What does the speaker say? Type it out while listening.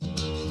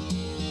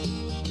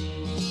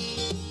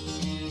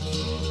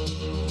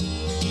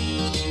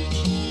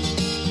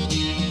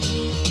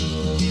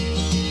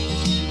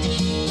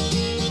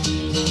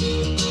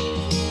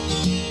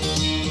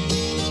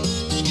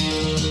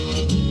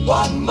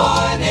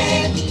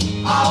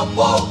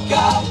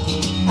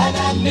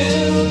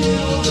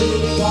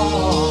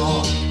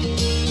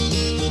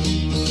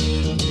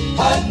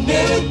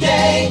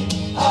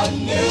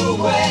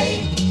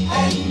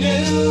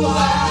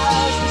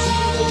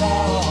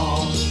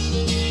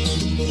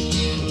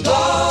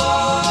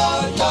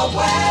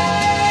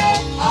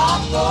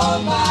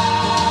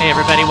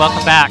everybody,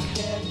 welcome back.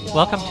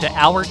 Welcome to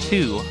Hour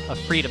 2 of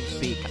Freedom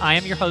Speak. I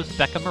am your host,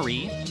 Becca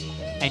Marie,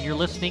 and you're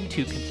listening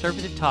to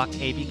Conservative Talk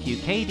ABQ,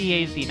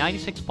 KDAZ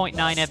 96.9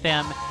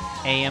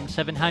 FM, AM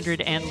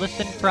 700, and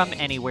listen from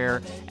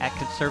anywhere at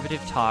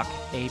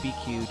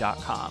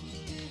conservativetalkabq.com.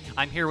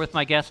 I'm here with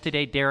my guest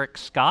today, Dereck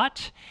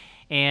Scott,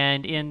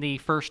 and in the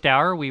first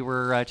hour, we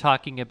were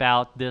talking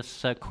about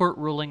this court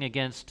ruling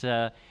against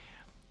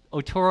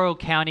Otero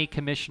County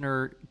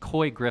Commissioner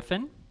Couy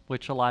Griffin,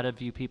 which a lot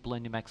of you people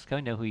in New Mexico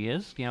know who he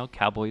is. You know,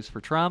 Cowboys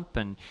for Trump,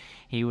 and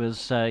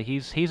he's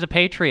a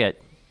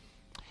patriot.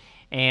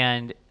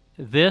 And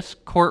this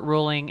court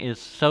ruling is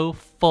so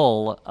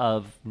full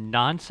of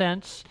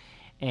nonsense,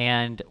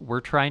 and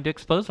we're trying to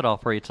expose it all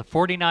for you. It's a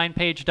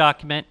 49-page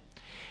document.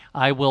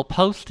 I will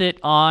post it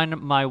on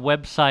my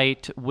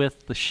website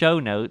with the show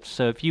notes.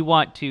 So if you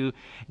want to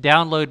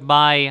download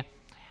my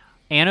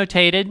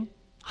annotated,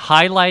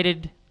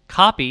 highlighted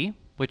copy,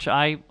 which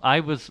I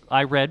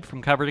read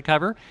from cover to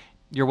cover,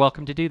 you're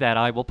welcome to do that.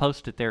 I will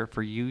post it there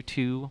for you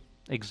to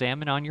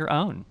examine on your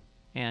own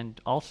and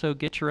also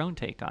get your own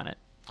take on it.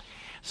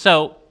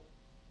 So,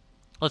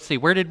 let's see,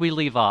 where did we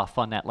leave off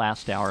on that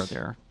last hour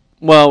there?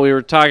 Well, we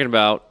were talking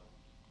about,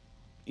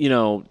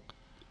 I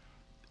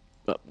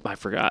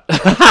forgot.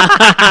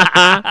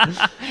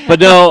 But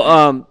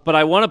no, but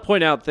I want to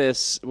point out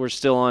this, we're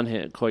still on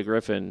him, Couy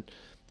Griffin,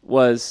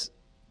 was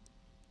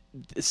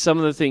some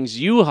of the things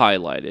you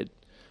highlighted.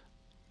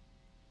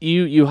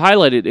 You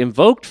highlighted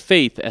invoked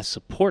faith as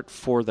support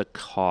for the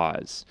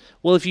cause.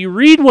 Well, if you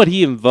read what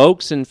he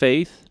invokes in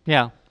faith,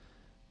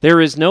 there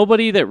is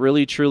nobody that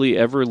really truly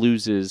ever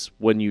loses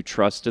when you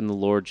trust in the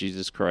Lord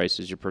Jesus Christ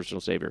as your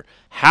personal Savior.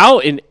 How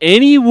in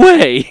any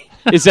way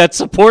is that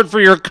support for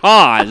your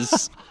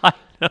cause?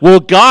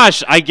 Well,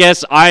 gosh, I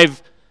guess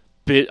I've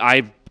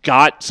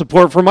got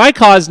support for my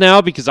cause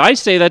now because I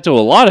say that to a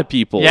lot of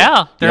people.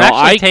 Yeah,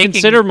 I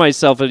consider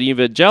myself an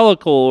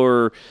evangelical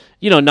or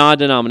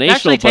non-denominational.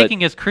 Actually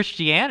taking his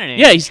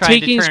Christianity. Yeah, he's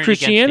taking his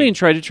Christianity and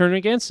trying to turn it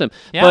against him.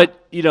 Yeah. But,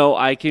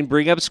 I can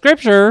bring up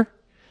scripture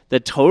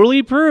that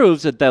totally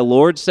proves that the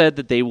Lord said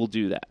that they will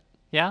do that.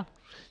 Yeah.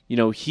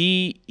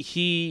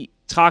 He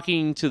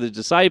talking to the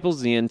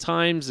disciples in the end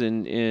times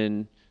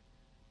in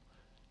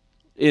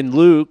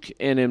Luke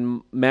and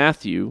in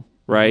Matthew,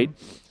 right?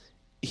 Mm-hmm.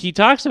 He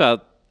talks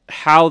about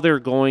how they're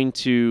going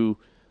to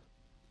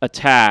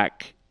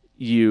attack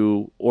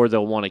you or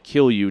they'll want to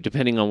kill you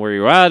depending on where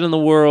you're at in the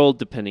world,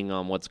 depending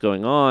on what's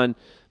going on,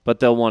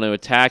 but they'll want to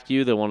attack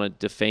you, they'll want to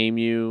defame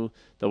you,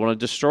 they'll want to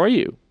destroy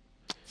you.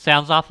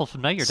 Sounds awful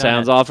familiar, doesn't it?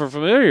 Sounds awful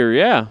familiar,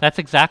 yeah. That's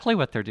exactly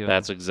what they're doing.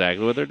 That's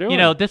exactly what they're doing.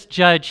 This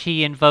judge,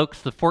 he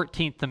invokes the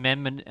 14th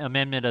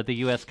Amendment of the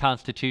U.S.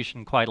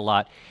 Constitution quite a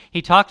lot.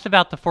 He talks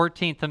about the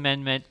 14th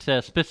Amendment,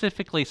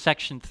 specifically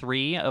Section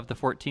 3 of the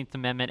 14th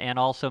Amendment, and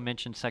also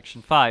mentions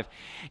Section 5.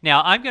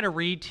 Now, I'm going to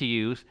read to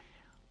you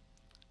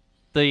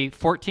the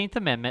 14th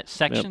Amendment,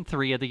 Section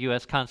 3 of the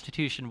U.S.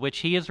 Constitution, which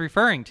he is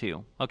referring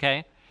to,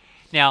 okay?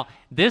 Now,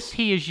 this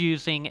he is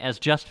using as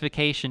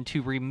justification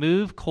to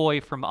remove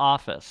Couy from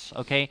office,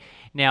 okay?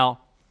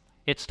 Now,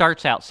 it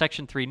starts out,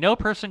 Section 3, no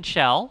person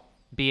shall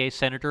be a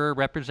senator or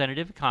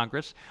representative of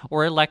Congress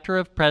or elector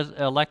of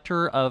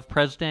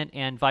president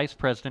and vice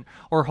president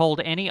or hold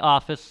any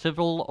office,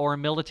 civil or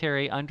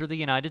military, under the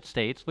United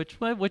States, which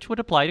would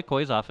apply to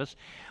Couy's office,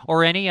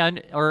 or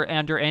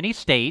under any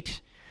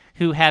state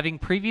who, having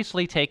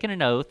previously taken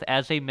an oath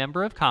as a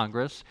member of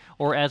Congress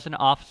or as an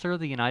officer of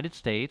the United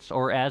States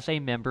or as a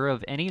member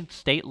of any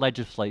state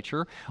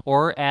legislature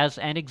or as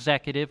an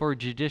executive or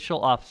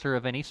judicial officer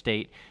of any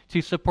state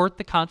to support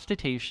the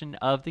Constitution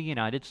of the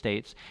United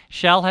States,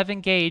 shall have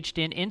engaged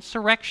in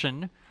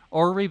insurrection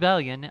or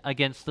rebellion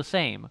against the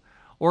same,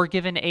 or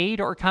given aid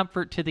or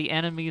comfort to the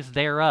enemies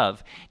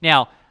thereof.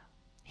 Now,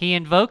 he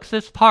invokes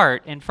this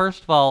part, and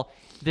first of all,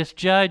 this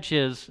judge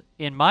is,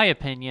 in my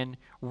opinion,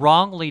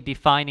 wrongly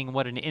defining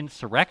what an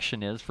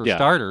insurrection is for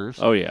starters.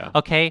 Oh, yeah.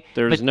 Okay?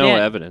 There's no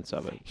evidence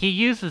of it. He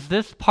uses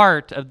this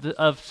part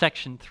of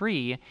Section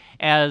 3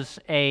 as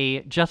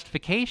a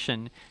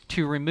justification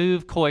to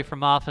remove Couy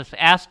from office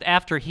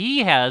after he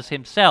has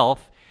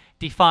himself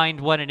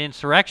defined what an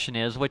insurrection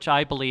is, which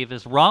I believe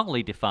is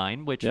wrongly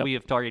defined, which we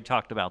have already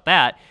talked about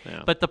that.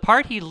 Yeah. But the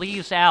part he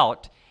leaves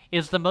out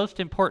is the most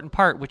important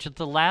part, which is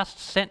the last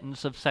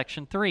sentence of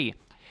Section 3,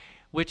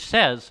 which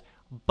says,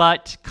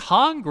 but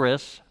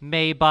Congress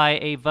may, by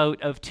a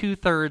vote of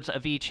 2/3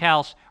 of each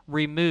house,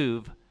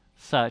 remove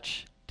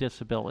such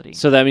disability.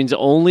 So that means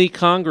only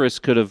Congress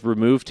could have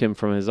removed him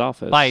from his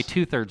office. By a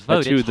 2/3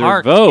 vote. It's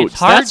hard.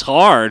 That's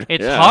hard.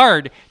 It's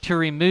hard to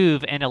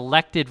remove an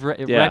elected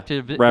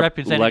representative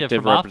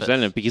from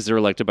office. Because they're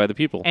elected by the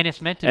people. And it's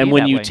meant to be And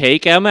when that you way.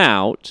 take them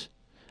out,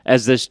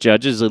 as this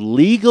judge is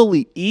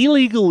illegally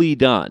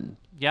done,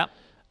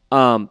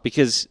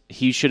 because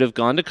he should have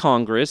gone to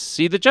Congress.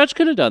 See, the judge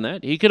could have done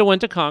that. He could have went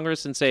to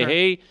Congress and say,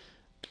 hey,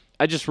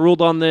 I just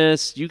ruled on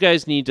this. You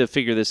guys need to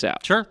figure this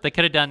out. Sure, they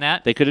could have done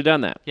that.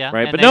 Yeah.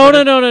 Right? But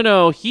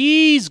no.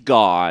 He's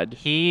God.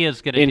 He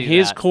is going to do in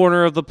his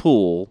corner of the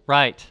pool.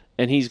 Right.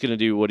 and he's going to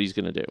do what he's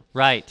going to do.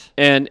 Right.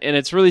 And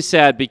it's really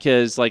sad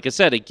because, like I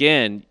said,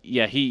 again,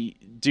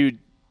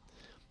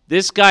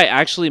 this guy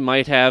actually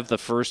might have the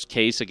first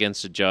case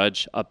against a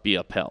judge be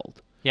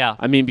upheld. Yeah.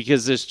 I mean,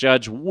 because this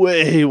judge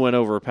way went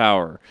over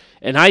power.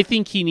 And I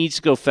think he needs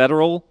to go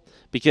federal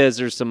because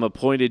there's some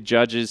appointed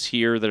judges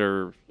here that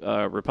are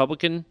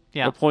Republican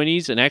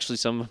appointees. And actually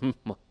some of them,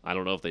 I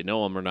don't know if they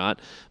know him or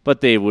not,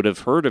 but they would have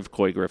heard of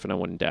Couy Griffin, I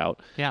wouldn't doubt.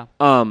 Yeah.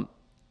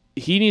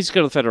 He needs to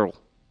go to federal.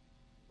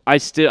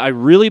 I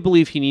really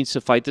believe he needs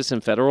to fight this in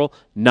federal,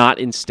 not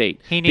in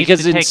state. He needs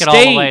to take it all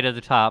the way to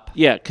the top.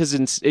 Yeah,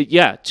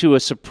 to a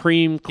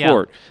Supreme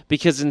Court. Yeah.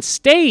 Because in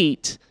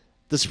state,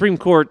 the Supreme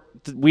Court,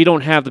 we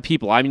don't have the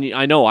people. I mean,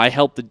 I know I've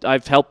helped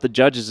the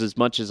judges as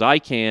much as I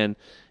can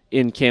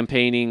in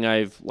campaigning.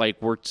 I've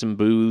worked some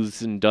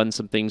booths and done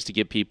some things to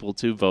get people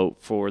to vote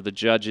for the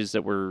judges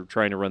that we're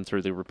trying to run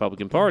through the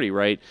Republican Party.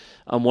 Right.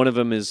 One of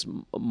them is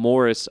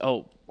Morris.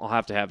 Oh, I'll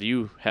have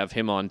to have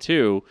him on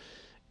too.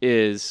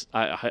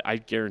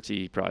 I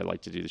guarantee he'd probably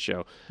like to do the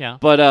show. Yeah.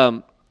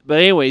 But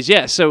anyways,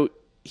 yeah. So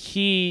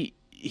he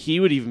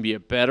would even be a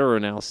better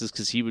analysis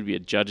because he would be a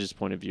judge's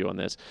point of view on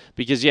this.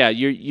 Because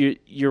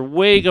you're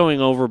way going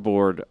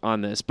overboard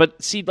on this.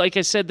 But see, like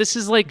I said, this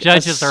is like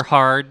judges are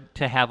hard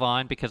to have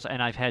on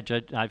and I've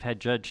had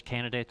judge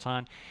candidates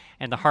on.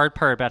 And the hard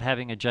part about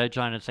having a judge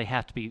on is they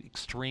have to be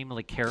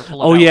extremely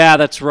careful. Oh yeah,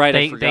 that's right.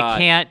 I forgot.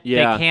 They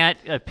can't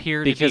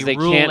appear because to be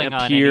ruling on anything.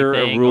 Because they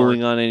can't appear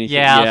ruling on anything.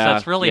 Yeah, so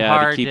it's really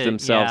hard to keep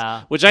themselves.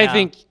 Yeah, which I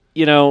think,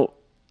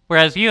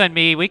 Whereas you and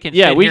me, we can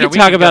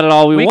talk about it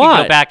all we want. We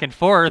can go back and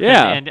forth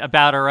and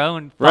about our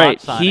own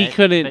thoughts on it. He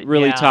couldn't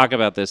really talk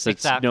about this.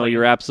 Exactly. No,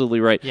 you're absolutely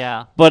right.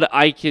 Yeah. But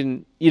I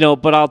can,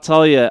 but I'll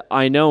tell you,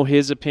 I know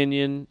his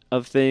opinion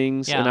of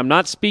things, and I'm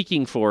not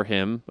speaking for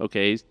him,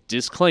 okay,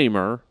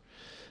 disclaimer,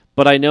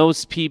 but I know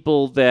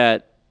people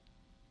that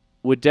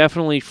would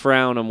definitely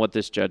frown on what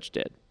this judge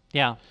did.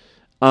 Yeah.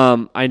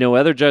 I know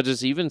other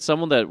judges, even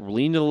someone that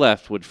lean to the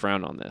left, would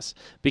frown on this.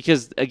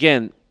 Because,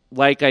 again,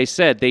 like I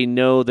said, they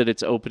know that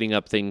it's opening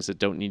up things that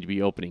don't need to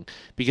be opening.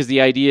 Because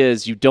the idea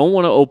is you don't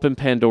want to open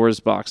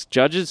Pandora's box.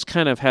 Judges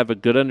kind of have a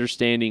good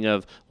understanding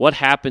of what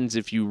happens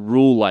if you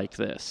rule like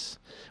this.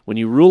 When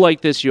you rule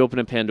like this, you open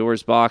a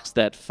Pandora's box.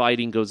 That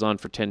fighting goes on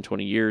for 10,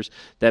 20 years.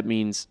 That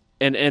means,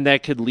 and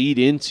that could lead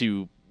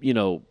into,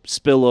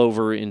 spill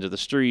over into the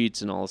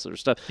streets and all this other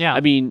stuff. Yeah.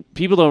 I mean,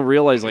 people don't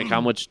realize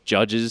how much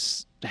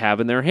judges have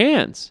in their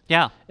hands.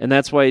 Yeah. And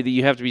that's why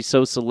you have to be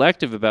so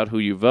selective about who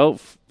you vote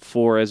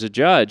for as a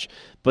judge.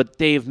 But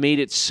they've made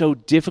it so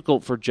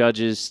difficult for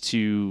judges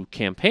to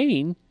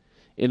campaign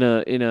in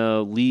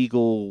a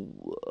legal,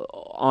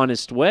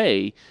 honest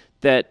way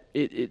that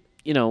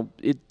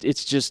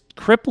it's just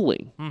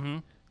crippling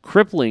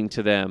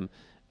to them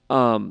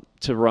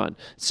to run.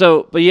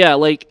 So, but yeah,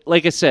 like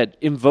I said,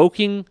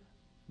 invoking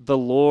the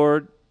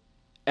Lord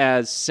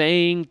as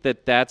saying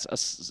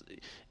that's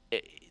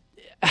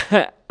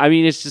I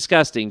mean, it's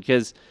disgusting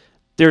because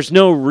there's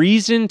no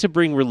reason to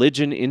bring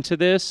religion into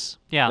this.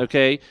 Yeah.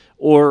 Okay.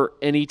 Or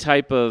any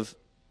type of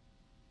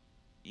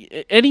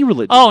any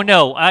religion. Oh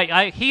no,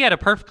 he had a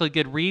perfectly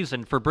good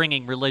reason for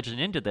bringing religion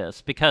into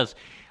this because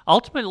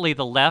ultimately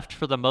the left,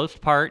 for the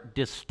most part,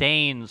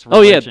 disdains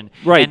religion. Oh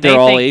yeah, right. And they're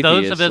all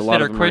atheists. Those of us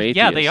that are Christian,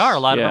 yeah, they are. A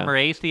lot of them are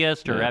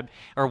atheists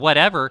or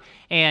whatever.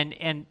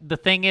 And the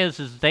thing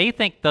is they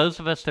think those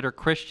of us that are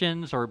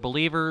Christians or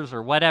believers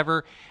or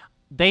whatever,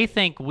 they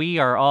think we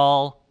are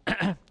all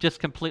just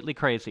completely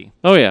crazy.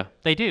 Oh yeah,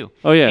 they do.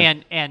 Oh yeah,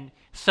 and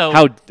so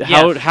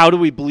how do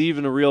we believe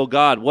in a real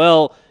God?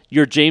 Well,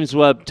 your James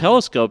Webb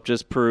telescope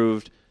just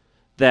proved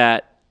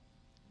that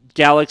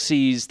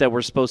galaxies that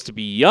were supposed to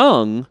be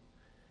young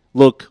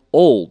look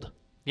old.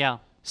 Yeah.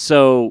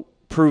 So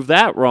prove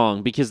that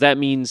wrong because that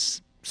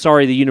means,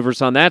 sorry, the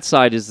universe on that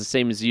side is the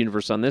same as the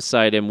universe on this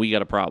side, and we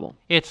got a problem.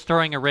 It's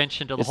throwing a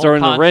wrench into the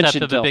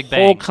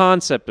whole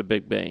concept of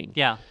Big Bang.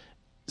 Yeah.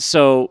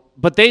 So,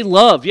 but they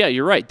love,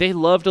 you're right. They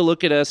love to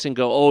look at us and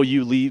go, "Oh,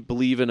 you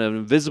believe in an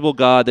invisible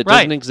God that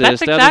doesn't exist."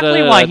 That's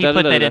exactly why he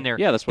put that in there.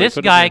 Yeah, that's why this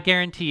guy, I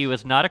guarantee you,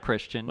 is not a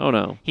Christian. Oh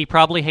no, he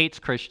probably hates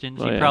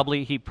Christians. He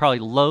probably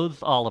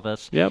loathes all of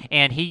us. Yep.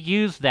 And he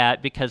used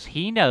that because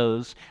he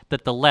knows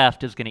that the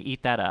left is going to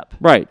eat that up.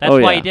 Right. That's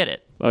why he did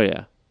it. Oh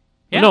yeah.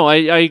 No, I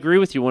agree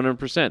with you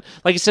 100%.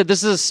 Like I said,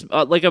 this is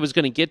like I was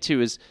going to get to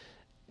is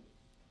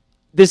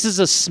this is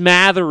a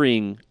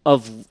smattering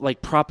of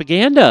like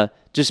propaganda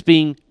just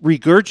being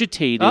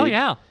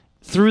regurgitated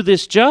through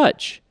this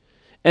judge.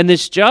 And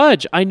this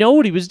judge, I know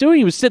what he was doing.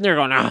 He was sitting there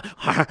going,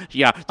 this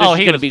is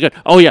going to be good.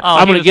 Oh, yeah,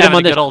 I'm going to get him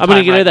on this. I'm going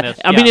to get him on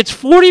that. I mean, it's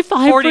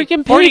 45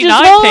 freaking pages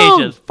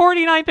long.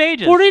 49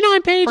 pages.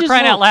 49 pages For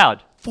crying out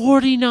loud.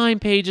 49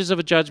 pages of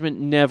a judgment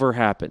never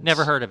happens.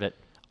 Never heard of it.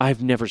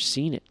 I've never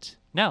seen it.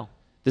 No.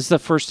 This is the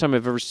first time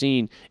I've ever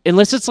seen,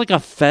 unless it's like a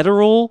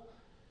federal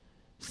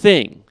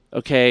thing.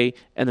 Okay,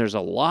 and there's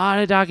a lot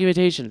of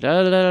documentation,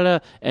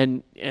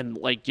 and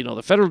like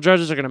the federal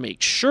judges are going to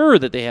make sure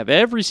that they have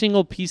every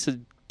single piece of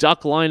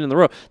duck line in the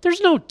row.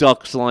 There's no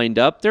ducks lined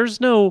up. There's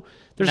No.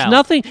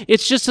 nothing.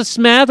 It's just a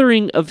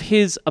smattering of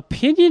his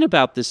opinion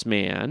about this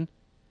man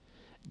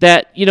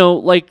that,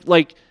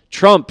 like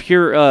Trump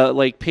here,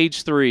 like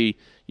page 3,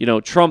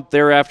 Trump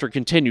thereafter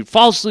continued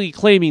falsely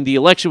claiming the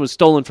election was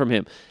stolen from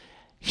him.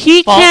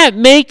 He can't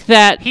make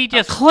that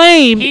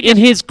claim in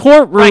his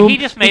courtroom. Right, he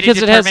just made a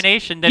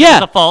determination that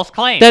it's a false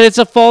claim. That it's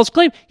a false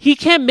claim. He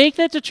can't make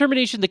that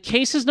determination. The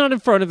case is not in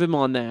front of him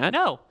on that.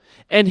 No.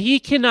 And he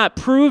cannot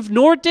prove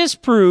nor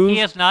disprove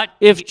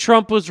if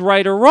Trump was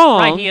right or wrong.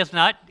 Right, he is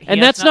not.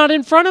 And that's not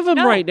in front of him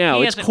right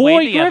now. It's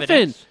Couy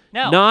Griffin.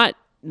 No.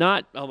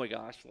 Not, oh my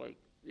gosh.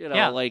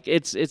 Like,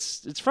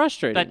 it's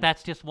frustrating. But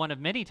that's just one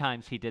of many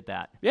times he did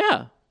that.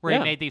 Yeah. Where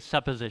he made these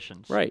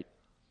suppositions. Right.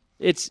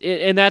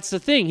 And that's the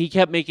thing. He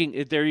kept making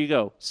it. There you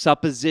go.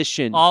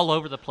 Supposition. All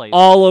over the place.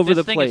 All over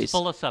the place. place. This thing is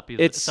full of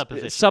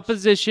suppositions. It's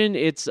supposition.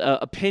 It's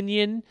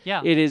opinion.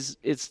 Yeah.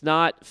 It's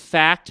not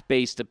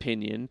fact-based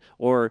opinion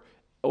or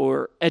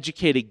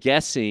educated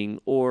guessing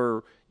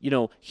or,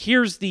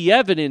 here's the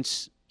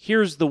evidence.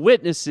 Here's the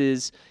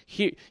witnesses.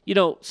 Here,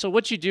 so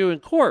what you do in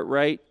court,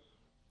 right,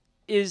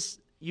 is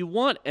you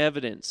want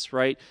evidence,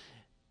 right?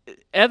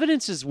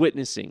 Evidence is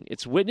witnessing.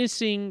 It's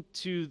witnessing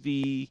to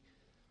the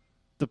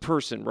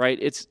person, right?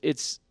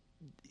 It's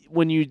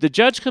when the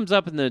judge comes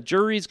up and the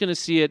jury is going to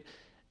see it.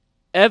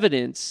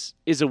 Evidence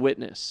is a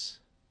witness,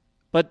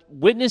 but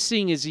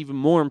witnessing is even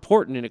more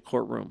important in a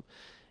courtroom.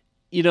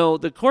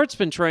 The court's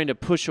been trying to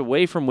push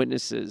away from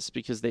witnesses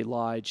because they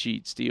lie,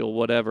 cheat, steal,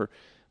 whatever.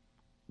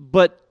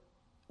 But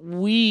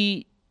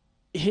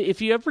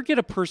if you ever get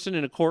a person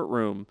in a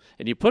courtroom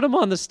and you put them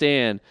on the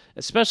stand,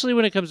 especially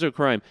when it comes to a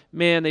crime,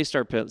 man, they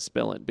start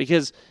spilling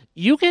because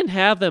you can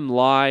have them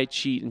lie,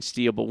 cheat, and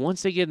steal, but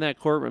once they get in that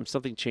courtroom,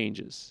 something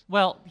changes.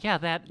 Well,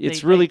 yeah,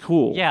 it's really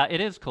cool. Yeah,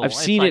 it is cool. I've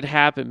seen it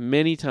happen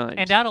many times.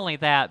 And not only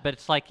that, but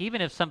it's like even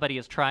if somebody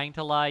is trying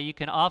to lie, you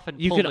can often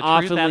pull the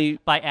truth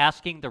out by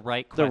asking the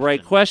right questions. The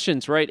right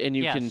questions, right? And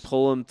you can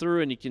pull them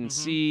through, and you can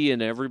see,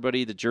 and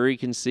everybody, the jury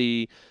can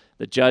see,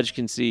 the judge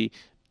can see.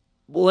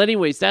 Well,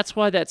 anyways, that's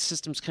why that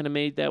system's kind of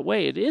made that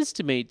way. It is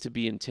made to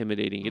be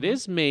intimidating. It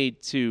is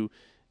made to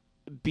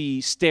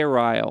be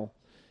sterile,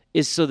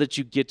 is so that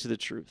you get to the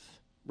truth,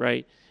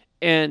 right?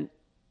 And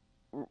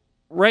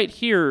right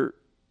here,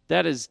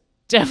 that is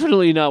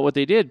definitely not what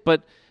they did.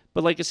 But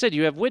like I said,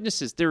 you have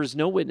witnesses. There is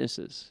no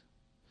witnesses.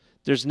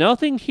 There's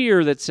nothing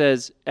here that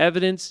says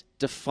evidence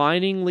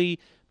definingly,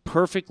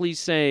 perfectly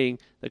saying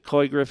that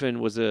Couy Griffin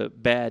was a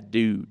bad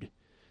dude,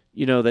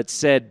 that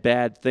said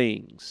bad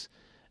things.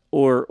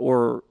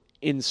 Or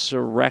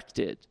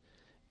insurrected.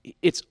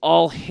 It's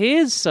all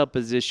his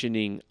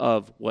suppositioning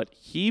of what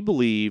he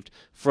believed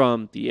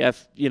from the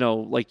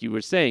like you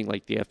were saying,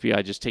 like the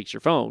FBI just takes your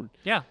phone.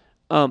 Yeah.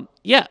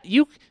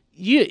 You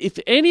if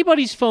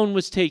anybody's phone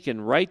was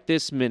taken right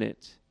this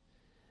minute,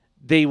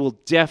 they will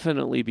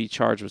definitely be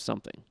charged with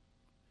something.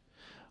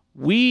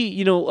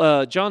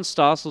 John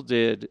Stossel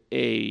did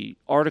a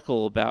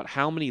article about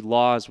how many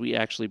laws we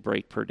actually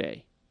break per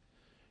day,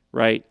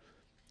 right?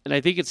 And I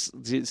think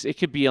it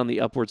could be on the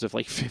upwards of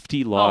like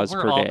 50 laws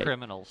per day. We're all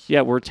criminals.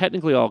 Yeah, we're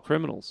technically all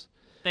criminals.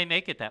 They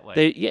make it that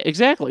way. Yeah,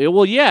 exactly.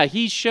 Well, yeah,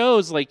 he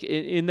shows, like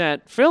in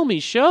that film, he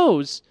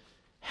shows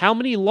how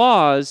many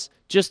laws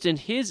just in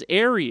his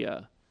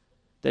area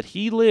that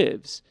he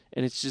lives.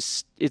 And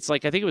it's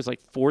like, I think it was like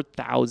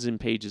 4,000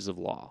 pages of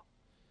law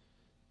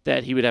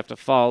that he would have to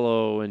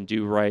follow and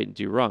do right and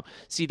do wrong.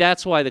 See,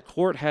 that's why the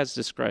court has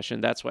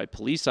discretion. That's why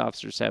police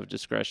officers have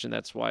discretion.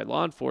 That's why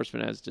law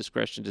enforcement has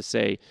discretion to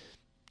say,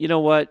 you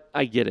know what?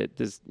 I get it.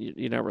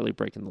 You're not really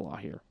breaking the law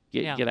here.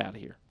 Get out of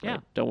here. Right? Yeah.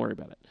 Don't worry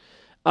about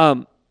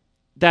it.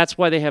 That's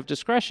why they have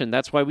discretion.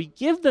 That's why we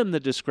give them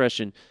the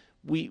discretion.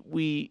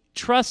 We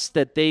trust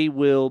that they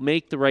will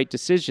make the right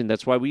decision.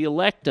 That's why we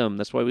elect them.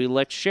 That's why we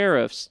elect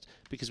sheriffs,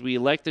 because we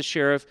elect the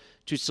sheriff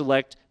to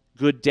select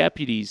good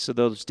deputies, so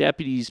those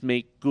deputies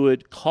make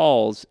good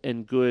calls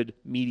and good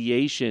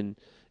mediation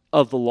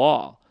of the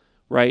law,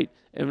 right?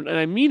 And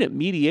I mean it,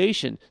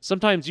 mediation.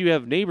 Sometimes you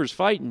have neighbors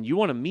fighting. You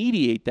want to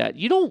mediate that.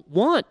 You don't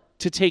want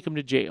to take them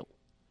to jail.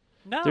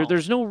 No.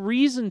 There's no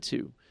reason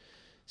to.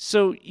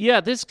 So,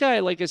 yeah, this guy,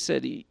 like I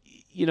said,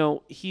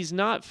 he's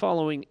not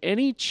following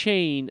any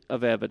chain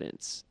of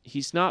evidence.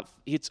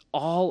 It's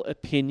all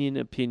opinion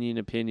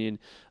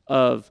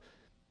of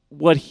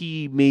what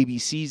he maybe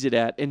sees it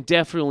at, and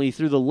definitely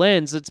through the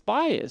lens that's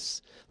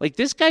biased. Like,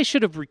 this guy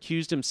should have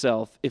recused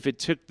himself if it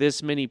took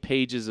this many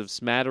pages of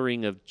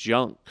smattering of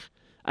junk.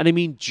 And I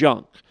mean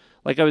junk.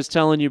 Like I was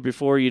telling you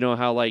before,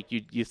 how like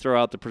you throw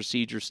out the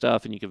procedure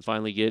stuff and you can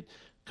finally get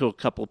to a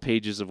couple of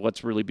pages of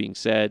what's really being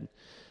said.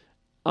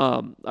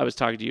 I was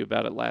talking to you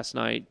about it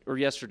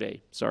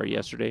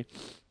yesterday.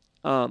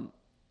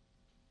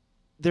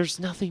 There's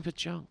nothing but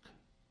junk.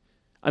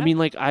 I mean,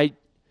 like I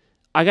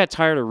got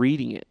tired of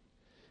reading it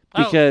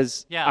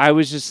because I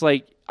was just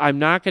like, I'm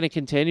not going to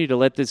continue to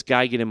let this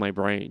guy get in my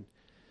brain.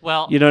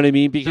 Well, you know what I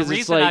mean? Because the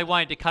reason I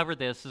wanted to cover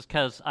this is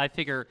because I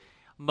figure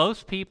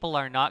most people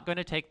are not going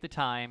to take the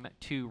time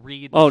to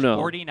read Oh, this no.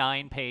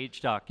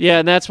 49-page document. Yeah,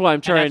 and that's why I'm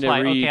And trying that's to why,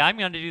 read. okay, I'm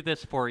going to do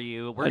this for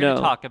you. We're I going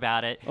to know. talk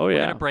about it. Oh, We're yeah.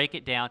 going to break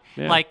it down.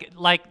 Yeah.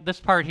 Like this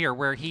part here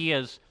where he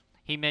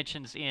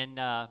mentions in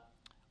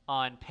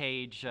on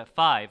page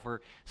 5,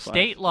 where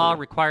state law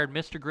required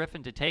Mr.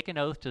 Griffin to take an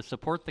oath to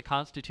support the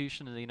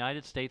Constitution of the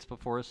United States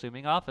before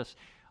assuming office.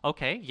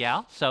 Okay,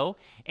 yeah. So,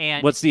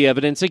 and What's the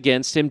evidence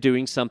against him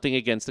doing something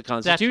against the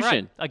Constitution? that's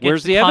right. Against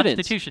Where's the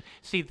Constitution.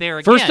 evidence? See, there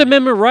again. First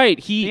Amendment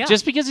right. Yeah.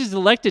 Just because he's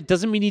elected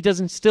doesn't mean he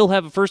doesn't still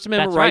have a First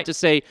Amendment That's right right. to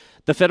say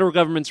the federal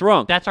government's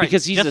wrong. That's right.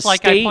 Because he's Just a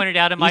like I state, pointed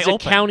out in my he's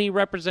open. a county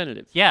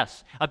representative.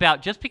 Yes,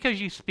 about just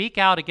because you speak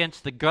out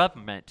against the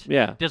government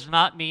Yeah. does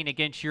not mean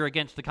you're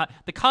against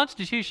the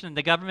Constitution and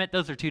the government.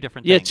 Those are two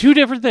different Yeah, things. two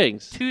different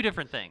things. Two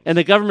different things. And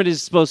the government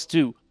is supposed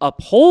to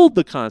uphold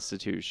the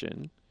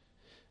Constitution.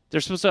 They're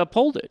supposed to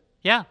uphold it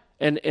yeah.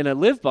 and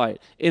live by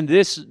it. In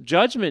this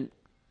judgment,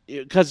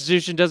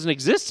 Constitution doesn't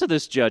exist to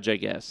this judge, I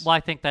guess. Well,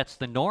 I think that's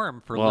the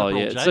norm for Well, liberal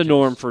yeah, judges. it's the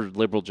norm for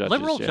liberal judges.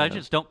 Liberal yeah.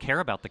 judges don't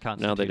care about the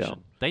Constitution. they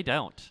don't. They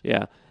don't.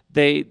 Yeah,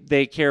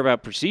 they care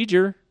about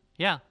procedure.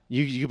 Yeah.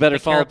 You better They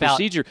care follow about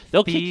procedure.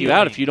 They'll kick you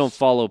out if you don't feelings.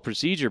 follow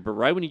procedure. But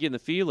right when you get in the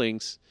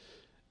feelings,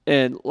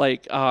 and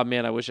like, oh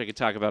man, I wish I could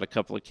talk about a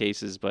couple of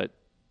cases, but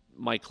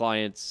my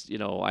clients,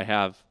 I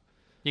have,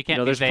 You can't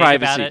be there's vague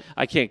privacy. about it.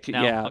 I can't.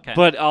 No? Yeah, Okay.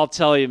 but I'll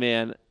tell you,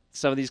 man,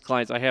 some of these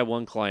clients. I had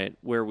one client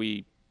where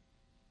we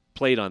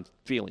played on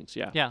feelings.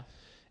 Yeah. Yeah.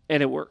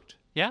 And it worked.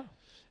 Yeah.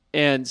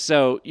 And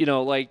so,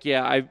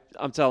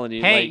 I'm telling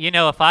you. Hey,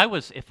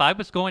 like, if I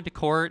was going to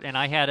court and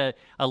I had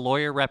a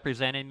lawyer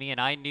representing me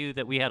and I knew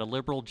that we had a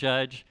liberal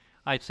judge,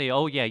 I'd say,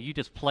 oh yeah, you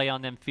just play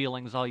on them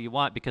feelings all you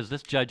want because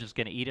this judge is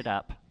going to eat it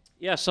up.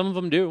 yeah, some of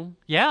them do.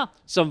 Yeah.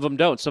 Some of them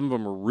don't. Some of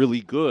them are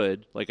really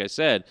good, like I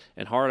said,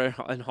 and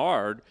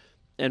hard,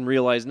 and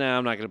realize, nah,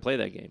 I'm not going to play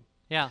that game.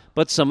 Yeah.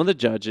 But some of the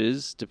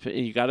judges,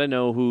 you got to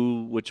know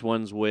which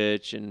one's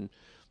which, and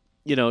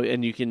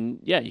and you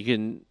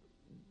can.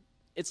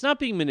 It's not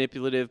being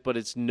manipulative, but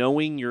it's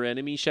knowing your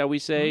enemy, shall we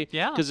say?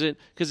 Yeah. Because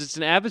it's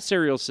an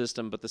adversarial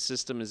system, but the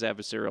system is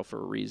adversarial for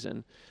a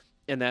reason,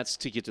 and that's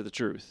to get to the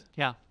truth.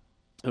 Yeah.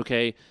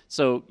 Okay,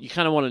 so you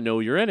kind of want to know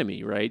your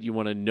enemy, right? You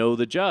want to know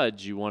the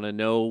judge. You want to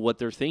know what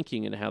they're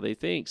thinking and how they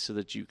think so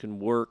that you can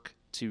work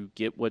to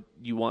get what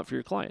you want for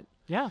your client,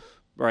 Yeah.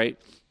 right?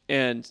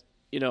 And,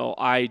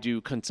 I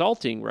do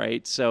consulting,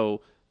 right?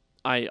 So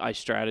I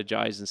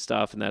strategize and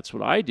stuff, and that's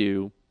what I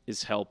do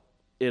is help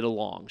it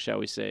along, shall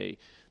we say.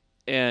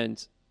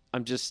 And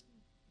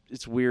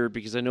it's weird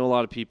because I know a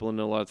lot of people and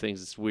know a lot of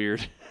things. It's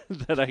weird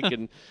that I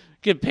can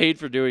get paid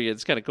for doing it.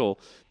 It's kind of cool.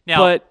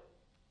 Now,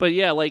 But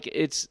yeah, like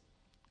it's,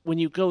 when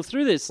you go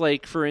through this,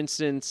 like for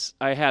instance,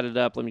 I had it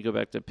up. Let me go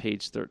back to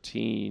page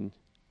 13.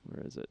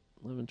 Where is it?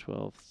 11,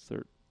 12,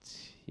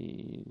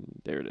 13.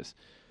 There it is.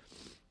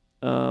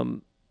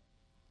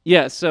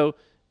 Yeah, so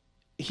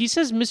he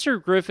says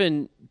Mr.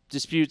 Griffin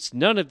disputes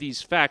none of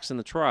these facts in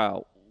the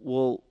trial.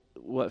 Well,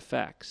 what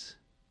facts?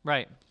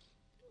 right.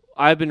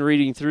 I've been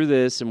reading through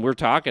this and we're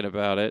talking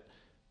about it.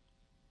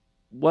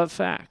 What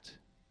fact?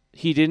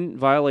 He didn't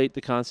violate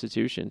the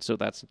Constitution. So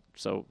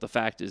the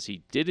fact is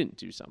he didn't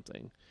do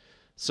something.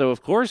 So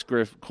of course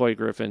Couy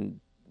Griffin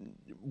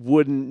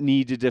wouldn't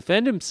need to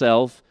defend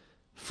himself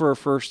for a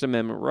First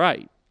Amendment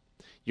right.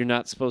 You're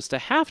not supposed to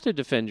have to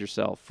defend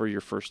yourself for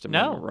your First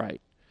Amendment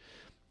right.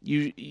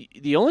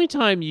 The only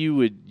time you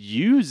would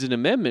use an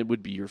amendment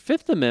would be your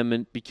Fifth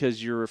Amendment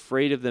because you're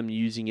afraid of them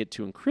using it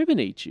to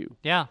incriminate you.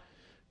 Yeah.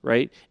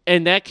 Right?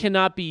 And that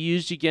cannot be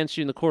used against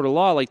you in the court of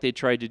law like they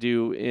tried to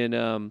do in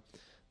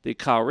the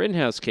Kyle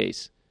Rittenhouse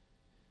case.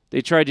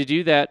 They tried to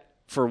do that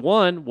for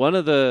one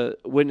of the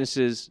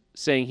witnesses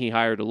saying he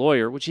hired a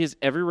lawyer, which he has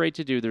every right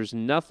to do. There's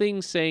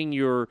nothing saying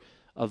you're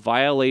a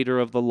violator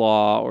of the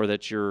law or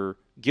that you're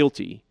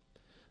guilty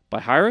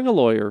by hiring a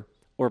lawyer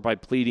or by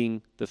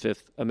pleading the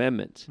Fifth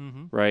Amendment,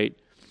 right?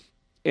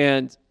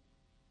 And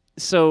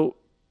so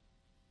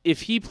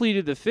if he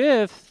pleaded the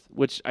Fifth,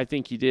 which I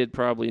think he did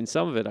probably in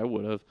some of it, I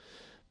would have,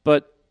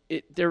 but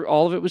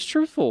all of it was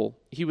truthful.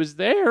 He was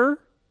there,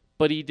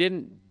 but he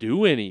didn't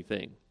do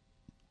anything,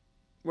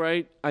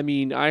 right? I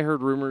mean, I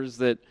heard rumors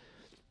that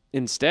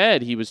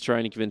instead he was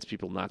trying to convince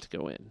people not to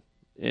go in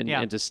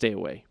and to stay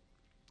away.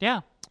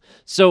 Yeah.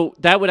 So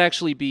that would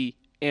actually be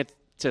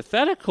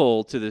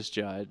antithetical to this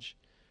judge,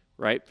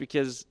 right?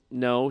 Because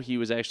no, he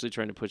was actually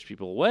trying to push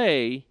people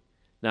away,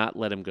 not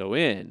let them go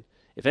in.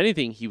 If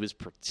anything, he was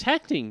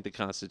protecting the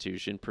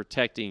Constitution,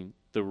 protecting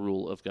the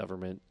rule of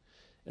government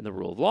and the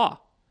rule of law.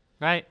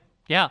 Right.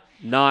 Yeah.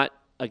 Not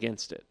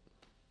against it.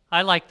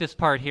 I like this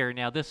part here.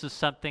 Now, this is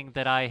something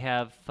that I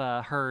have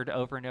heard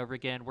over and over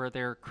again, where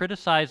they're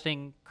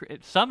criticizing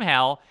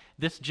somehow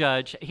this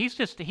judge. He's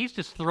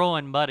just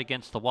throwing mud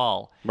against the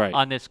wall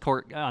on this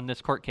court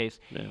case.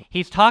 Yeah.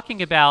 He's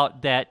talking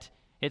about that.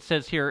 It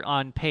says here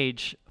on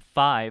page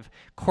 5,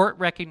 court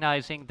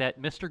recognizing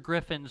that Mr.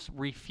 Griffin's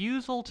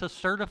refusal to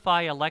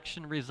certify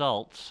election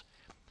results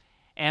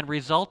and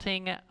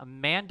resulting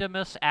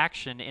mandamus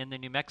action in the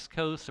New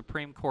Mexico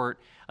Supreme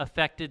Court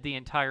affected the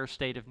entire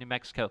state of New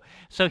Mexico.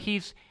 So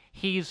he's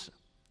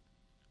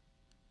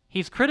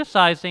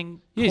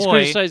criticizing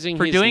Couy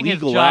for his doing his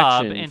legal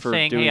job action and for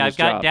saying, doing "Hey, his I've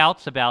got job.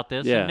 doubts about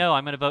this, Yeah. and no,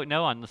 I'm going to vote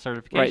no on the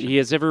certification." Right, he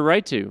has every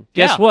right to.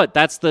 Guess what?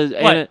 That's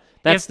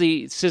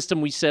the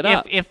system we set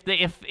up. If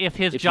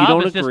his If you job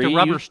don't is just agree, to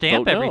rubber you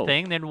stamp vote no.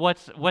 everything, then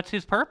what's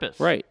his purpose?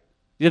 Right.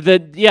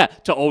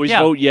 To always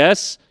vote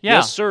yes. Yeah.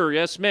 Yes, sir.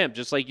 Yes, ma'am.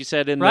 Just like you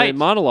said in the Right.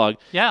 monologue.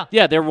 Yeah.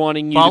 Yeah, they're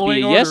wanting you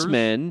Following to be a yes orders.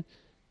 man,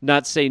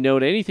 not say no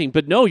to anything.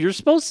 But no, you're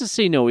supposed to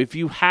say no. If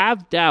you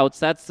have doubts,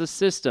 that's the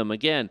system.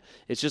 Again,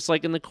 it's just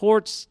like in the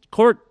court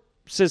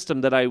system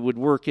that I would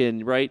work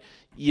in, right?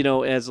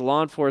 As a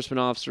law enforcement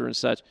officer and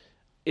such.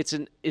 It's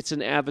an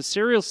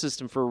adversarial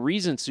system for a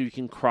reason, so you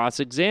can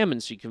cross-examine,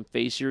 so you can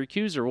face your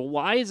accuser. Well,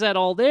 why is that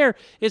all there?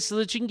 It's so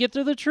that you can get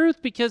to the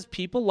truth, because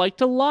people like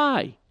to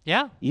lie.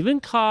 Yeah.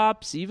 Even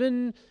cops,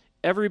 even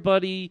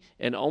everybody,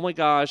 and oh my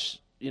gosh,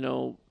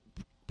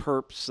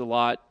 perps a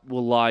lot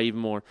will lie even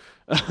more.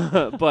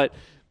 but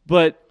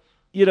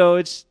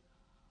it's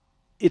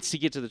to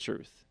get to the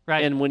truth.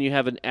 Right. And when you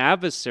have an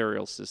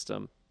adversarial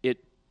system,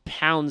 it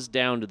pounds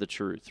down to the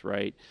truth,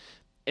 right?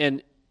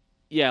 And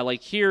yeah,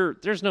 like here,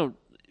 there's no.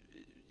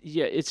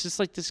 Yeah, it's just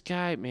like this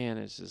guy, man.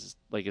 It's just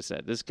like I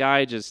said, this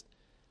guy just.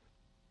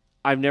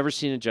 I've never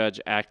seen a judge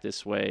act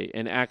this way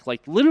and act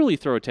like literally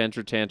throw a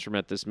tantrum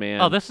at this man.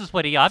 Oh, this is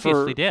what he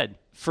obviously did.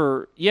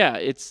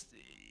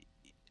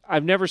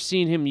 I've never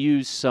seen him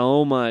use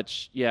so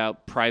much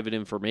private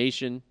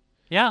information.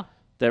 Yeah.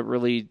 That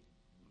really,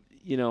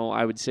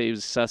 I would say he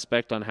was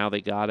suspect on how they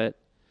got it.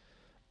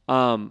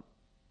 Like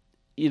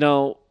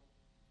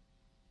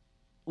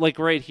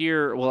right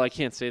here, well, I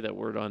can't say that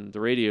word on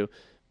the radio,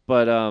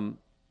 but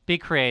be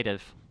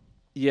creative.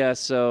 Yeah,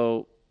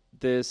 so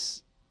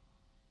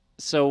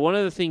one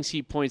of the things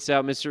he points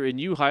out,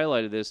 and you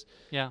highlighted this,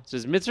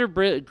 says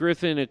Mr.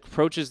 Griffin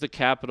approaches the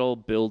Capitol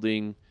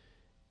building,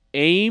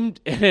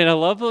 aimed, and I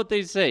love what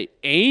they say,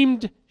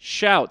 aimed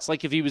shouts,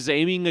 like if he was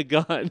aiming a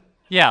gun.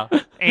 Yeah,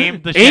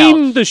 aimed the shout.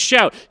 Aimed the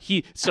shout.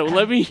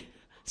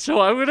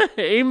 So I'm going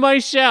to aim my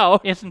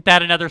shout. Isn't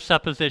that another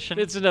supposition?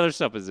 It's another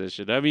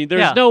supposition. I mean,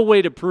 there's no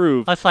way to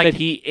prove that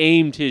he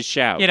aimed his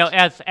shout.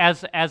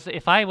 As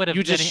if I would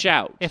have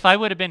shout. If I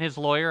would have been his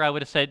lawyer, I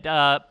would have said,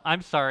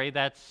 "I'm sorry,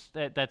 that's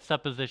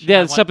supposition."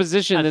 Yeah,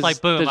 supposition is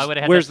like boom. I would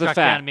have had where's that the struck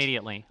fact? down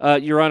immediately.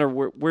 Your Honor,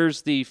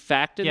 where's the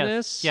fact in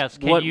this? Yes.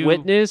 What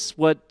witness?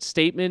 What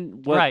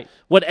statement? Right.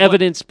 What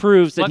evidence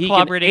proves that he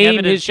can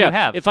aim his shout?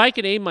 Have? If I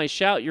could aim my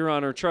shout, Your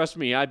Honor, trust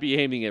me, I'd be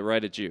aiming it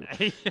right at you.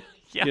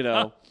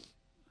 Yeah.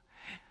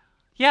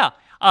 Yeah,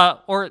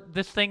 or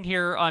this thing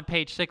here on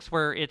page 6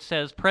 where it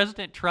says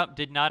President Trump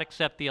did not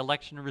accept the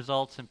election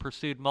results and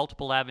pursued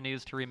multiple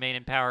avenues to remain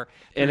in power.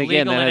 And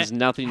again, that has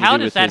nothing to do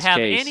with his case. How does that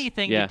have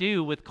anything to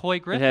do with Couy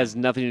Griffin? It has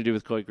nothing to do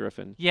with Couy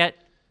Griffin. Yet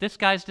this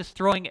guy's just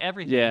throwing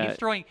everything. Yeah. He's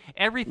throwing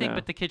everything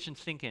but the kitchen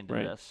sink into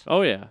this.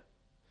 Oh, yeah.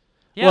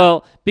 Yeah.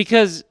 Well,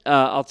 because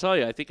I'll tell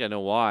you, I think I know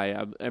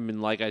why. I mean,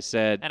 like I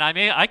said, and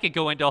I could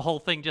go into a whole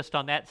thing just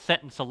on that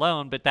sentence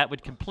alone, but that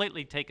would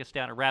completely take us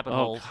down a rabbit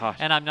hole. Gosh.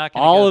 And I'm not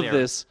going to go there. All of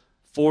this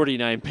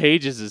 49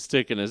 pages is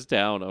taking us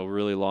down a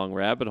really long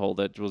rabbit hole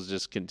that will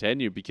just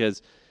continue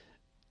because,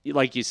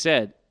 like you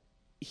said,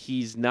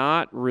 he's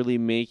not really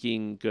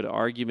making good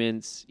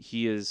arguments.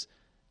 He is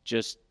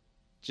just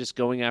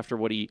going after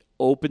what he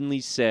openly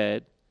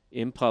said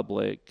in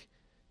public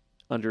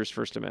under his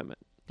First Amendment.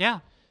 Yeah.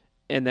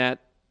 And that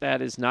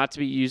is not to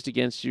be used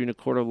against you in a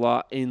court of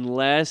law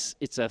unless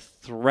it's a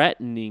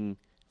threatening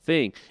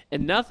thing.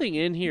 And nothing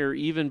in here,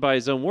 even by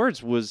his own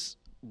words, was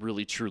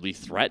really truly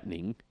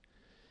threatening.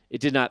 It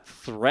did not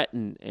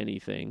threaten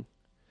anything.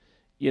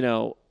 I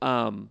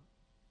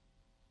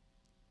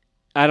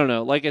don't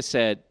know. Like I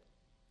said,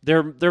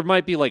 there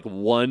might be like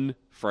one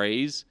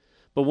phrase,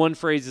 but one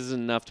phrase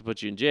isn't enough to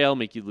put you in jail,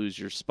 make you lose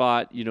your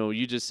spot.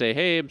 You just say,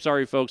 hey, I'm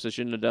sorry, folks, I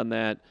shouldn't have done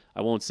that.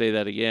 I won't say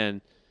that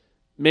again.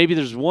 Maybe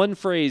there's one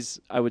phrase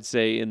I would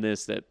say in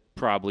this that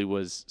probably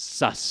was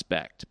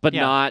suspect, but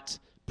not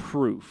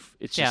proof.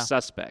 It's just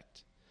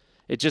suspect.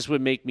 It just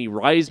would make me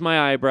raise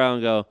my eyebrow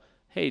and go,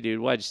 hey, dude,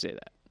 why'd you say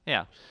that?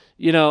 Yeah.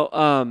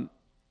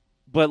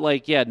 But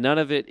none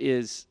of it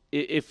is,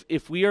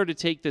 if we are to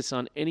take this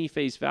on any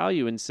face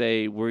value and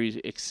say we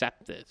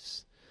accept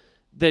this,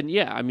 then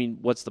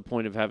what's the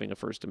point of having a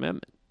First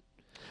Amendment?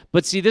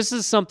 But see, this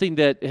is something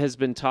that has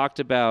been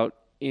talked about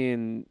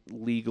in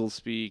legal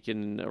speak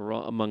and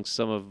amongst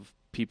some of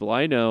people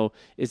I know,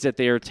 is that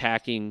they are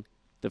attacking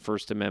the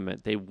First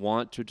Amendment. They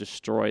want to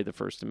destroy the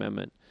First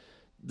Amendment.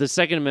 The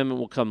Second Amendment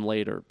will come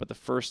later, but the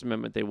First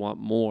Amendment, they want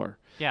more.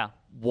 Yeah.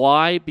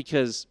 Why?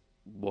 Because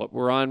what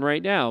we're on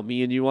right now,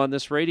 me and you on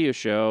this radio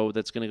show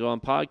that's going to go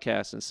on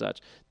podcasts and such,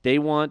 they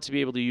want to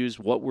be able to use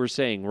what we're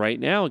saying right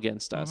now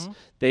against us. Mm-hmm.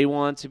 They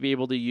want to be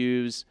able to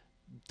use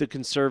the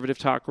conservative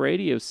talk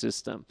radio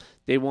system.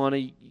 They want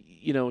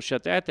to,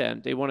 shut that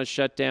down. They want to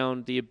shut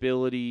down the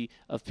ability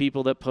of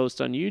people that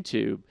post on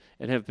YouTube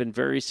and have been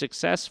very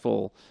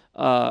successful.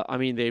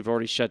 They've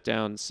already shut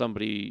down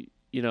somebody.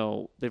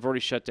 They've already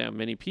shut down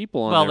many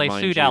people on there. Well,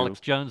 they sued Alex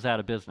Jones out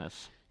of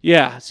business.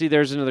 Yeah, see,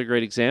 there's another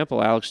great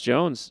example. Alex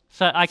Jones,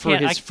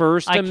 his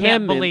First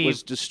Amendment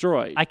was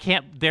destroyed.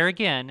 There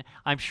again,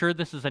 I'm sure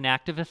this is an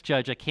activist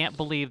judge. I can't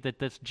believe that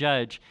this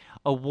judge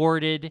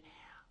awarded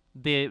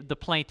the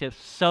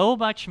plaintiff so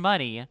much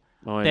money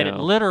that it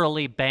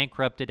literally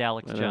bankrupted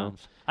Alex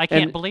Jones. I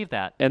can't believe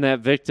that. And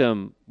that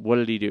victim, what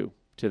did he do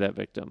to that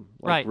victim?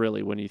 Right.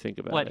 Really, when you think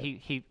about it.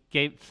 He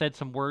said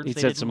some words He they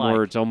said didn't some like.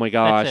 words. Oh, my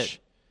gosh.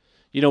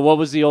 What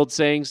was the old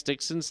saying?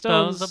 Sticks and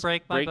stones will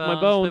break my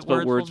bones,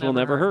 but words will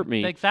never hurt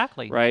me.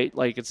 Exactly. Right?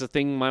 Like, it's a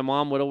thing my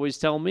mom would always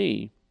tell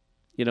me.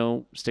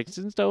 Sticks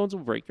and stones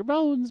will break your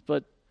bones,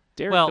 but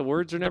Dereck, the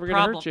words are never going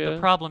to hurt you. The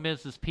problem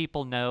is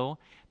people know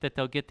that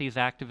they'll get these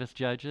activist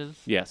judges.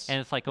 Yes. And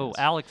it's like,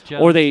 Alex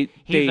Jones. Or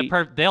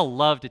they'll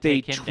love to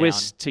take him down. They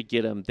twist to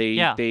get him.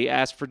 They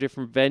ask for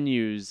different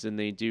venues, and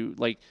they do,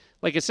 like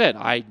I said,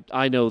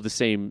 I know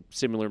the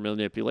similar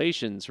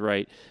manipulations,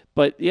 right?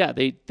 But yeah,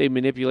 they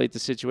manipulate the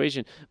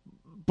situation.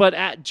 But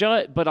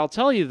I'll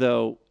tell you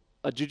though,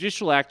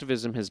 judicial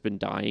activism has been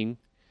dying,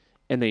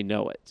 and they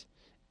know it,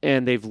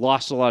 and they've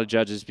lost a lot of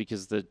judges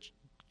because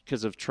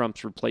of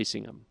Trump's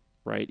replacing them.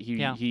 Right?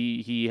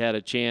 He had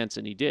a chance,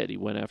 and he did. He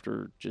went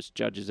after just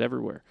judges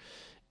everywhere,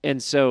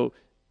 and so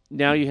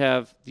now you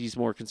have these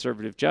more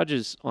conservative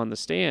judges on the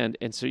stand,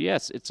 and so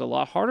yes, it's a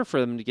lot harder for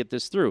them to get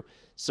this through.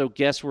 So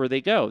guess where they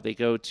go? They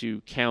go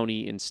to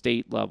county and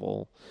state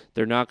level.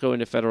 They're not going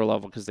to federal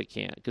level because they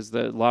can't. Because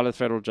a lot of the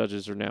federal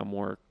judges are now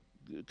more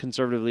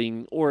conservative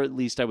leaning, or at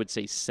least I would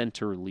say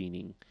center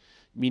leaning,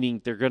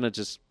 meaning they're going to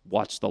just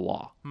watch the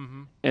law.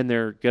 Mm-hmm. And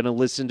they're going to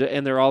listen to,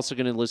 and they're also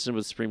going to listen to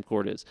what the Supreme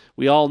Court is.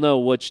 We all know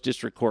which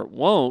district court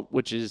won't,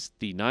 which is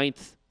the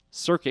Ninth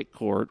Circuit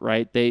Court,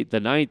 right? The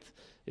Ninth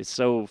is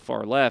so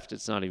far left,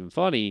 it's not even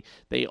funny.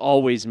 They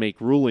always make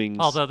rulings.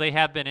 Although they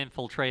have been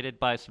infiltrated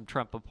by some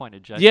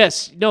Trump-appointed judges.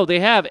 Yes, no, they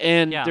have,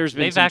 and there's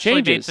been some changes.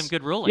 They've actually made some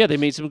good rulings. Yeah, they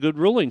made some good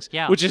rulings.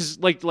 Yeah. Which is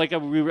like I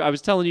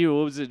was telling you,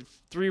 what was it,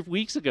 3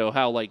 weeks ago,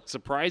 how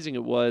surprising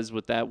it was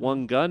with that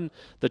one gun,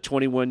 the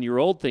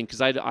 21-year-old thing,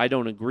 because I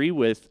don't agree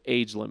with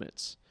age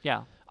limits.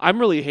 Yeah. I'm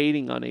really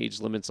hating on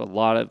age limits a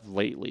lot of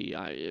lately.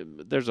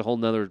 There's a whole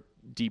nother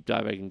deep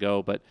dive I can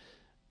go, but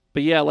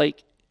yeah,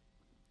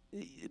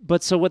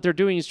 But so what they're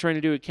doing is trying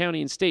to do a county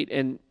and state,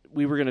 and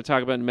we were going to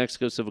talk about New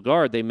Mexico Civil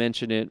Guard. They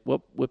mentioned it.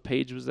 What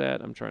page was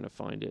that? I'm trying to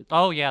find it.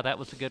 Oh, yeah, that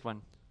was a good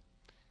one.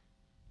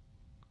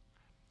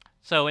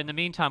 So in the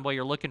meantime, while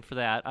you're looking for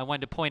that, I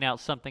wanted to point out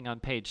something on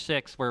page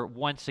 6 where,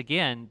 once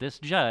again, this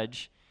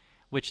judge,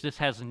 which this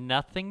has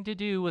nothing to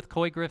do with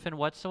Couy Griffin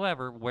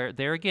whatsoever, where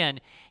there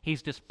again,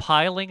 he's just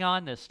piling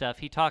on this stuff.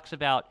 He talks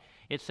about,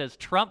 it says,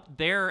 Trump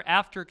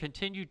thereafter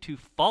continued to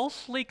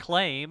falsely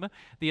claim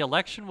the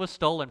election was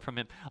stolen from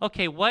him.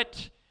 Okay,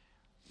 what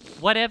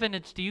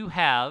evidence do you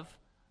have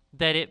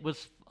that it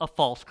was a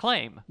false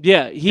claim?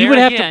 Yeah, he would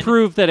have to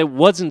prove that it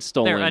wasn't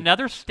stolen.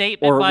 Another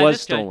statement by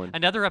this judge,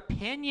 another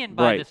opinion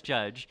by Right. this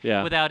judge,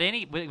 Yeah. without And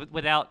the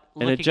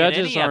looking at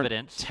judges any aren't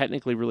evidence.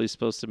 technically really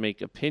supposed to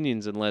make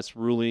opinions unless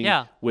ruling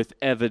Yeah. with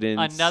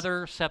evidence.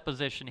 Another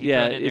supposition he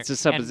Yeah, put in it's there. a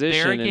supposition, And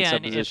there and again,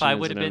 supposition if I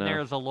would have isn't been there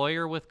enough. as a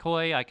lawyer with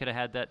Couy, I could have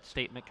had that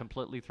statement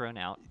completely thrown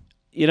out.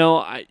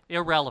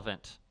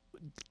 Irrelevant.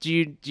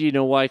 Do you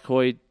know why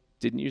Couy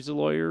didn't use a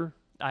lawyer?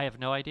 I have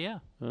no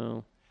idea.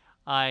 Oh.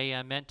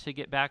 I meant to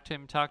get back to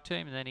him, talk to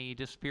him, and then he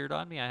disappeared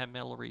on me. I haven't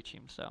been able to reach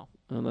him, so.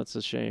 Oh, that's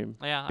a shame.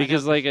 Yeah,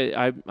 because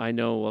I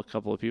know a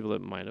couple of people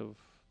that might have.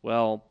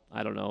 Well,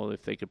 I don't know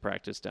if they could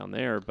practice down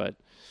there, but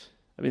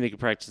I mean they could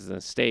practice in the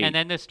state. And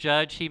then this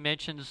judge, he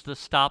mentions the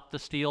Stop the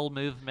Steal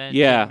movement.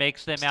 Yeah, and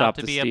makes them out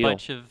to be a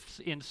bunch of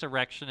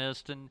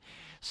insurrectionists and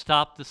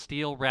Stop the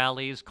Steal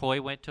rallies. Couy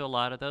went to a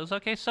lot of those.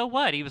 Okay, so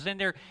what? He was in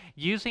there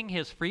using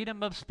his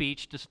freedom of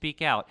speech to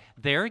speak out.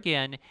 There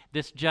again,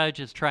 this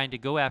judge is trying to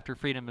go after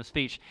freedom of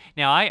speech.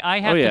 Now, I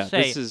have to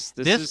say,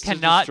 this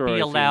cannot be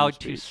allowed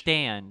to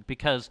stand,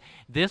 because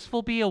this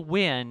will be a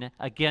win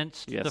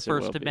against the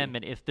First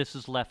Amendment if this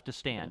is left to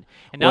stand.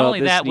 And not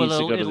only that,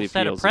 it'll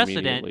set a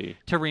precedent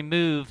to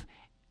remove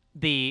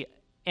the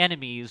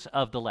enemies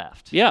of the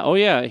left. Yeah,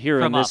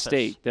 here in this office.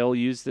 state. They'll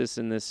use this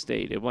in this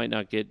state. It might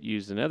not get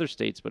used in other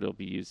states, but it'll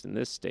be used in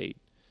this state.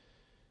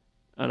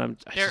 And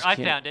I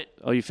found it.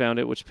 Oh, you found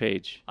it? Which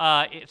page?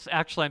 It's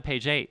actually on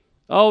page 8.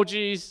 Oh,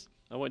 geez.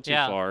 I went too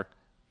far.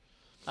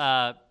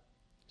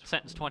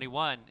 Sentence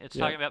 21. It's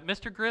talking about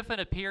Mr. Griffin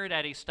appeared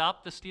at a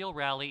Stop the Steal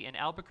rally in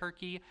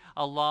Albuquerque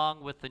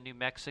along with the New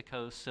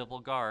Mexico Civil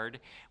Guard,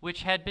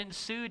 which had been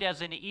sued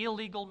as an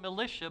illegal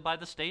militia by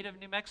the state of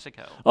New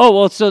Mexico. Oh,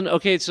 well, so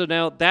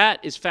now that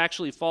is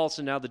factually false,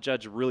 and now the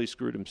judge really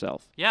screwed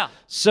himself. Yeah.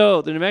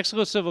 So the New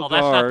Mexico Civil Guard...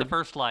 Well, that's not the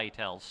first lie he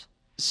tells.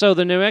 So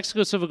the New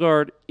Mexico Civil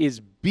Guard is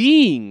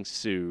being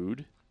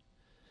sued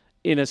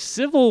in a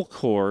civil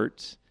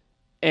court,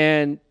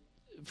 and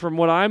from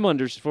what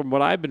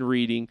I've been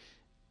reading,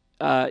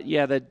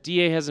 the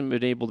DA hasn't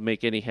been able to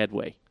make any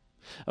headway.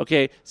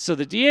 Okay, so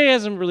the DA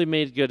hasn't really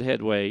made good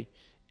headway.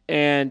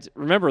 And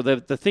remember,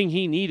 the thing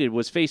he needed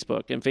was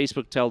Facebook, and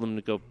Facebook told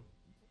him to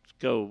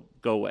go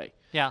away.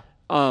 Yeah.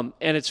 And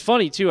it's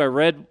funny too. I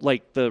read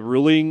like the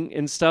ruling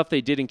and stuff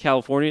they did in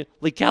California.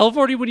 Like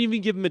California wouldn't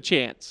even give him a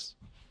chance.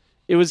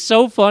 It was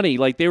so funny.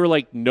 Like they were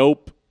like,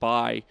 "Nope,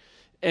 bye,"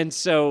 and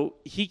so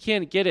he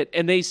can't get it.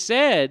 And they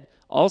said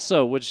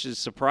also, which is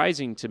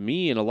surprising to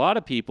me and a lot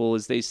of people,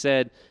 is they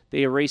said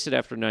they erase it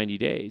after 90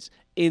 days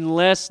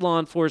unless law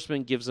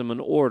enforcement gives them an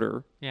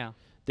order. Yeah.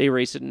 They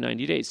erase it in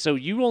 90 days. So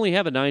you only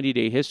have a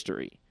 90-day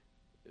history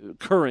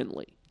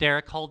currently.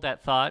 Dereck, hold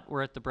that thought.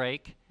 We're at the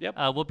break. Yep.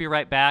 We'll be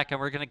right back, and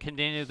we're going to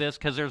continue this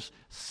because there's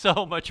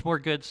so much more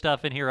good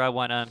stuff in here I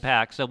want to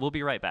unpack. So we'll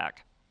be right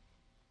back.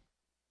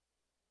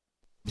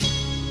 When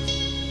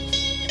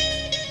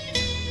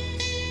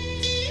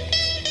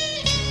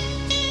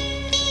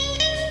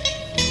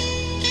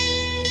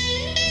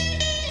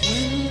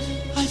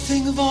I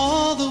think of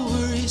all the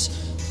worries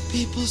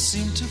people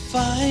seem to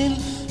find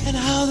and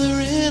how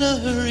they're in a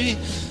hurry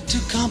to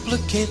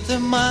complicate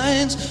their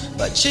minds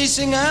by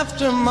chasing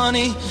after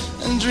money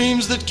and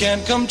dreams that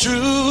can't come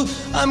true.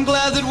 I'm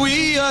glad that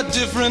we are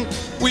different,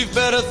 we've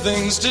better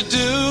things to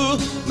do.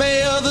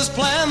 May others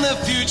plan their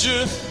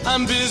future,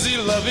 I'm busy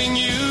loving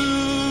you.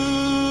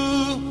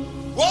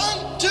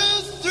 1, 2,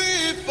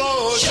 3,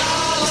 4.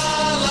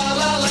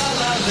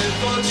 Sha-la-la-la-la-la, live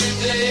for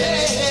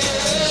today.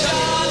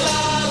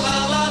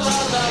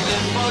 Sha-la-la-la-la-la,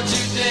 live for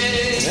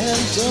today.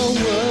 And don't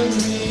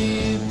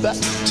worry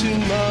about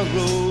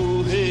tomorrow.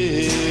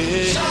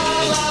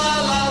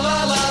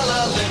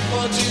 Sha-la-la-la-la-la, live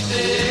for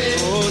today.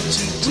 For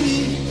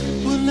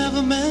today. We were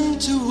never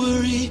meant to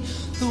worry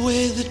the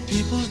way that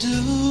people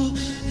do.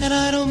 And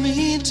I don't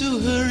mean to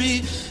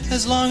hurry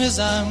as long as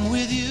I'm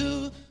with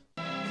you.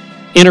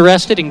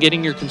 Interested in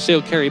getting your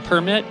concealed carry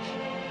permit?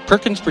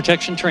 Perkins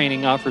Protection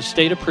Training offers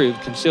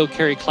state-approved concealed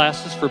carry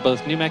classes for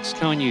both New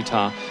Mexico and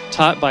Utah,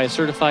 taught by a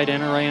certified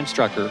NRA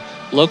instructor.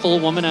 Local,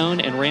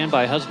 woman-owned, and ran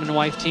by a husband and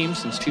wife team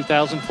since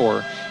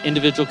 2004.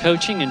 Individual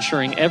coaching,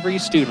 ensuring every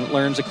student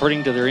learns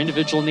according to their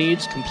individual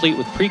needs, complete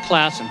with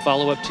pre-class and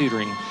follow-up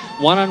tutoring.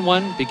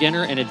 One-on-one,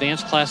 beginner, and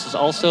advanced classes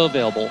also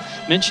available.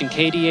 Mention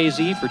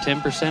KDAZ for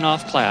 10%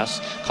 off class.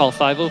 Call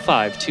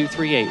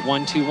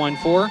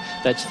 505-238-1214.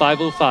 That's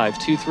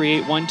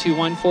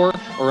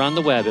 505-238-1214, or on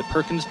the web at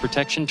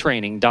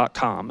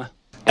perkinsprotectiontraining.com.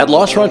 At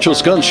Los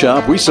Ranchos Gun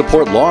Shop, we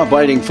support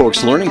law-abiding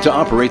folks learning to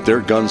operate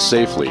their guns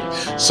safely.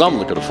 Some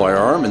look at a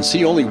firearm and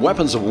see only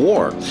weapons of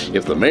war.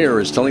 If the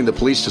mayor is telling the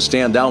police to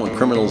stand down when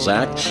criminals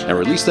act and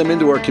release them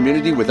into our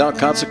community without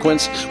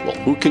consequence, well,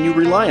 who can you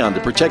rely on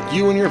to protect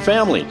you and your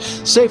family?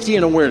 Safety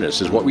and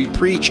awareness is what we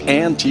preach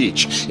and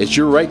teach. It's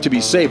your right to be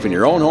safe in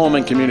your own home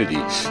and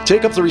community.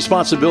 Take up the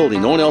responsibility.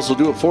 No one else will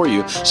do it for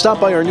you. Stop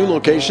by our new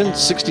location,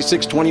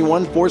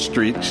 6621 4th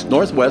Street,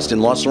 Northwest in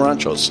Los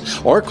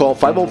Ranchos, or call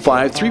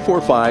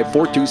 505-345-4276.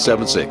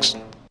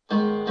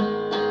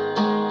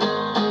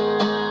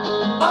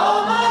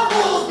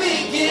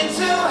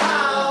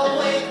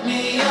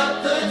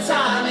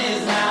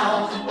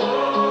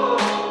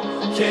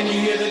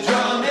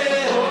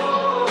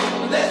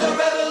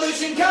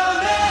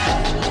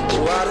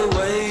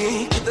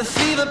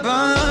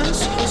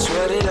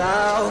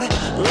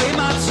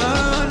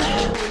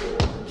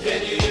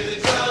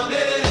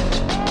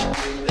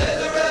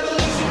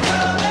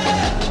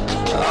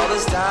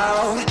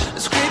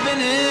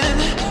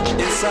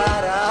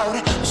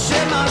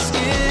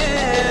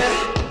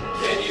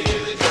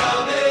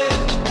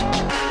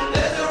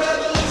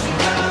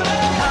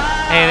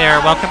 Hey there,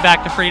 welcome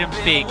back to Freedom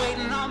Speak.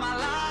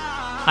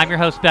 I'm your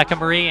host, Becca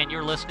Marie, and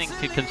you're listening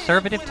to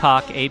Conservative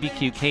Talk,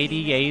 ABQ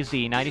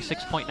KDAZ,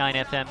 96.9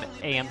 FM,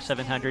 AM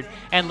 700,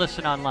 and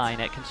listen online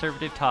at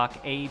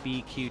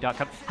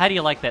conservativetalkabq.com. How do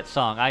you like that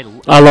song? I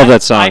love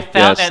that song. I found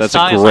yes, that that's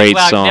song. a great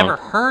I've song. never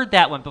heard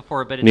that one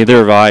before, but neither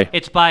have I.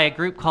 It's by a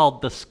group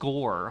called The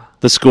Score.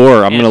 The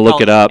Score. I'm going to look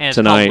called, it up and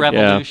tonight. It's called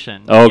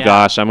Revolution. Yeah. Oh yeah.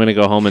 gosh, I'm going to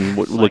go home and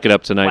look it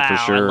up tonight wow, for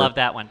sure. I love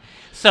that one.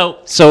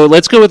 So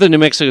let's go with the New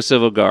Mexico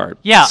Civil Guard.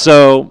 Yeah.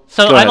 So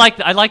I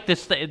like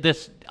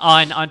this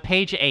on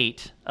page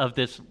 8 of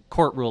this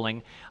court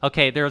ruling.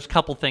 Okay, there's a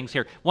couple things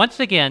here. Once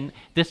again,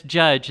 this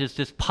judge is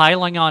just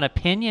piling on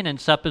opinion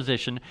and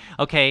supposition.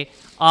 Okay,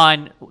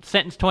 on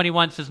sentence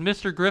 21 says,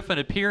 Mr. Griffin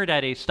appeared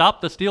at a Stop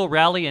the Steal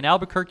rally in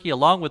Albuquerque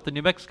along with the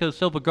New Mexico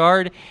Civil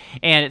Guard,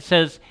 and it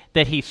says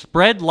that he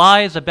spread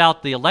lies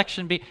about the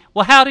election.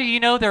 Well, how do you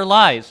know they're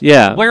lies?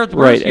 Yeah, where's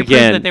right. your proof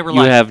Again, that they were you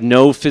lies? have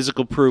no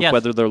physical proof Yes.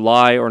 whether they're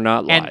lie or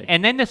not lie.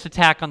 And then this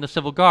attack on the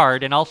Civil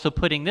Guard, and also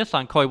putting this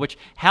on Couy, which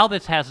how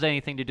this has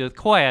anything to do with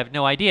Couy, I have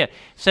no idea.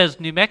 Says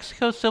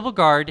Mexico Civil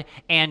Guard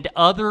and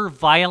other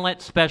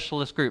violent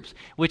specialist groups,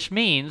 which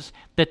means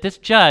that this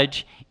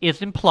judge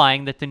is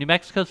implying that the New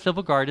Mexico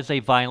Civil Guard is a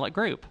violent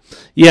group.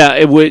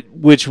 Yeah,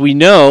 which we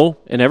know,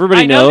 and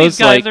everybody knows. These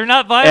guys are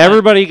not violent.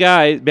 Everybody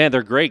guys, man,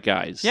 they're great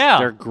guys. Yeah.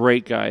 They're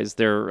great guys.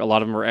 A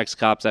lot of them are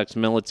ex-cops,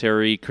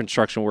 ex-military,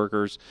 construction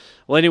workers.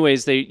 Well,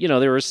 anyways, they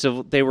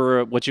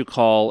were what you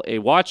call a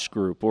watch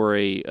group or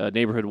a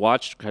neighborhood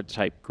watch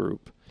type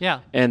group.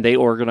 Yeah. And they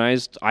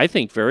organized, I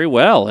think, very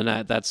well,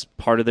 and that's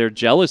part of their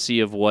jealousy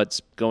of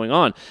what's going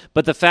on.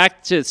 But the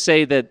fact to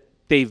say that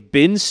they've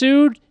been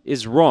sued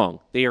is wrong.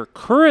 They are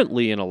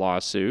currently in a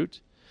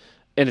lawsuit,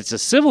 and it's a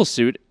civil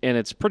suit, and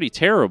it's pretty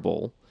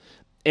terrible,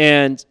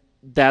 and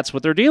that's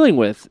what they're dealing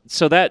with.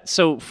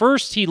 So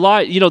first he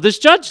lied. This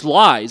judge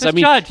lies. This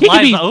judge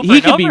lies over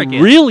he could be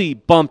again. really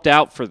bumped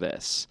out for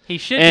this. He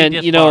should be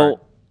disbarred.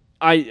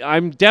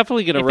 I'm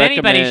definitely going to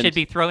recommend. If anybody should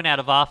be thrown out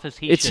of office,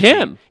 it's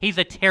him. He's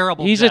a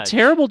terrible He's judge. a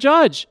terrible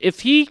judge. If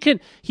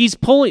he's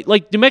pulling,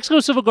 New Mexico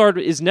Civil Guard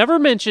is never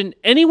mentioned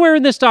anywhere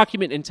in this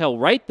document until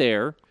right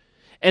there.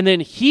 And then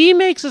he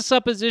makes a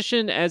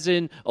supposition as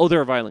in,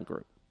 they're a violent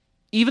group.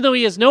 Even though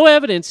he has no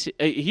evidence,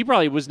 he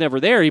probably was never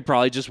there. He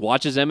probably just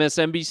watches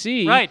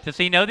MSNBC. Right. Does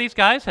he know these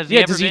guys? Has he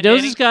Yeah, ever does he been know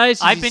to these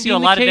guys? I've been to a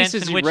lot of events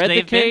in which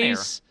they've been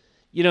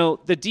there.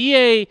 The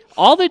DA,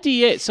 all the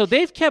DA, so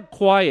they've kept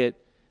quiet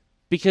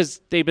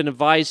because they've been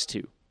advised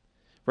to,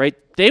 right?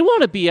 They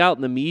want to be out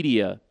in the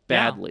media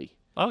badly.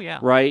 Yeah. Oh, yeah.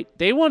 Right?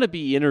 They want to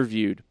be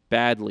interviewed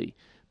badly,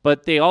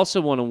 but they also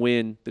want to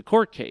win the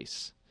court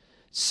case.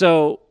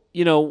 So,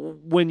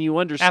 when you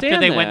understand After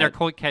they that, win their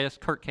court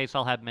case,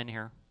 I'll have them in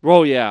here.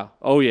 Oh, yeah.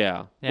 Oh,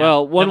 yeah.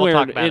 Well, one we'll way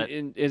talk about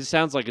it. It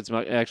sounds like it's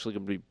actually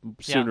going to be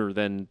sooner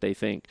than they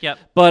think. Yep.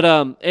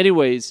 But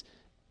anyways,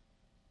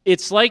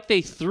 it's like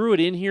they threw it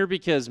in here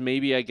because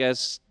maybe, I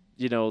guess,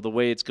 the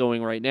way it's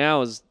going right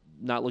now is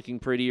not looking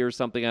pretty or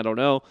something, I don't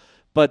know.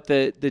 But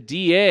the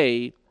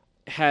DA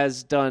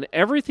has done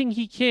everything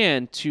he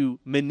can to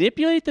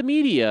manipulate the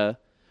media,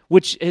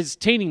 which is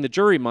tainting the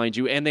jury, mind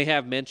you, and they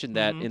have mentioned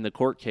that in the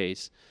court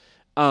case.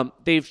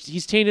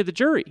 He's tainted the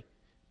jury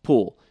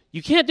pool.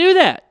 You can't do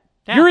that.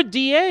 Yeah. You're a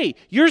DA.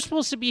 You're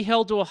supposed to be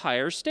held to a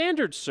higher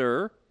standard,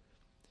 sir.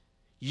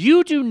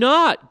 You do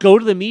not go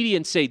to the media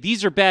and say,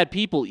 these are bad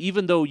people,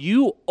 even though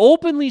you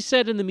openly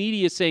said in the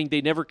media saying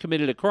they never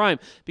committed a crime,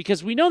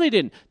 because we know they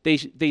didn't.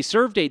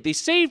 They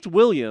saved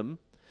William,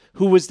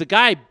 who was the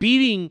guy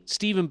beating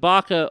Stephen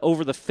Baca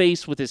over the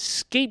face with his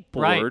skateboard.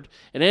 Right.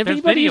 And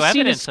everybody who's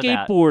seen a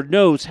skateboard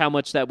knows how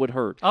much that would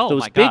hurt. Oh,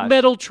 those my big gosh.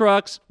 metal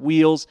trucks,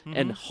 wheels,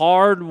 and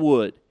hard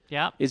wood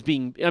is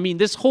being...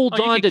 this holds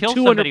on to a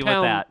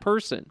 200-pound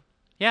person.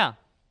 Yeah.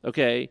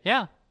 Okay?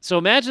 Yeah. So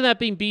imagine that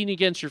being beaten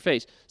against your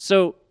face.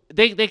 So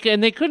they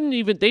couldn't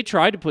even... They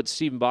tried to put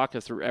Stephen Baca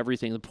through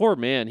everything. The poor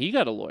man, he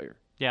got a lawyer.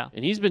 Yeah.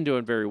 And he's been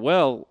doing very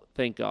well,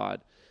 thank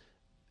God.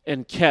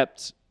 And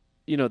kept...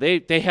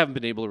 they haven't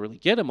been able to really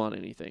get him on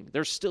anything.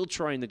 They're still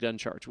trying the gun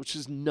charge, which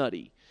is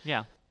nutty.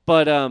 Yeah.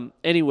 But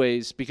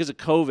anyways, because of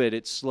COVID,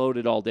 it slowed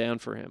it all down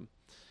for him.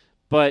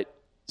 But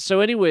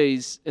so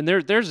anyways, and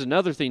there's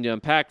another thing to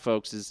unpack,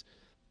 folks, is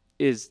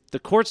the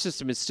court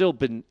system has still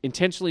been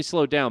intentionally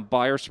slowed down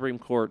by our Supreme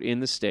Court in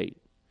the state.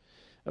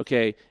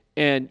 Okay?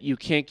 And you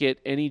can't get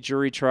any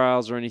jury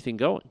trials or anything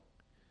going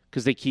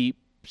because they keep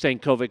saying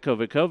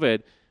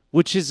COVID,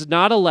 which has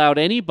not allowed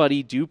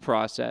anybody due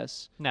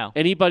process. No.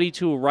 Anybody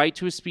to a right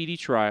to a speedy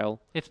trial.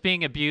 It's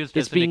being abused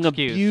It's as an excuse.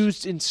 being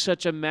abused in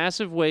such a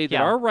massive way that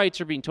our rights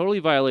are being totally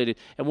violated.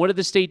 And what did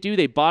the state do?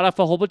 They bought off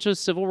a whole bunch of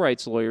civil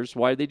rights lawyers.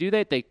 Why did they do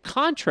that? They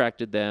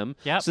contracted them.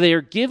 Yep. So they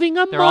are giving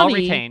them money. They're all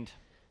retained.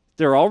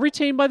 They're all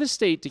retained by the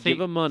state to give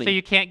them money. So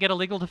you can't get a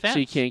legal defense. So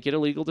you can't get a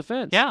legal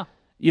defense. Yeah.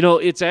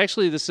 It's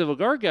actually the Civil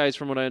Guard guys,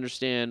 from what I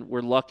understand,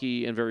 were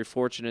lucky and very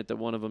fortunate that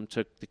one of them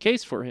took the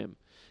case for him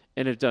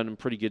and have done a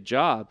pretty good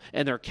job.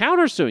 And they're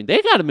countersuing.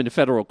 They got him into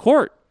federal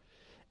court.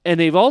 And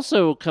they've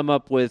also come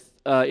up with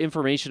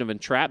information of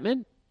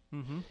entrapment.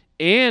 Mm-hmm.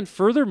 And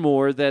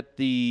furthermore, that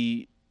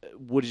the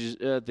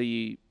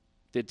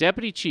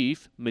deputy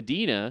chief,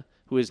 Medina,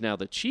 who is now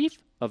the chief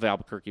of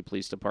Albuquerque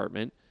Police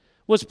Department,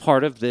 was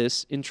part of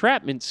this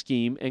entrapment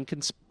scheme and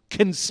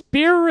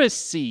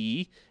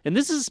conspiracy. And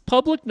this is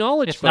public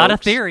knowledge, It's folks. not a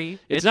theory.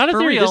 It's not a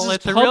theory. Real. This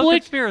it's is a real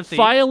public conspiracy.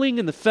 filing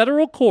in the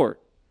federal court.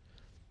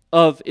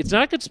 It's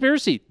not a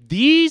conspiracy.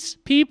 These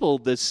people,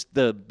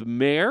 the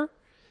mayor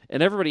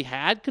and everybody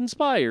had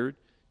conspired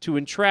to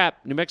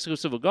entrap New Mexico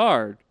Civil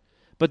Guard.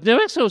 But New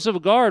Mexico Civil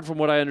Guard, from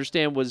what I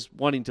understand, was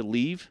wanting to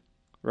leave,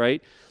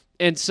 right?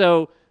 And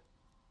so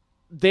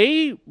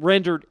they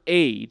rendered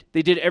aid.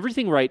 They did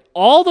everything right.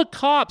 All the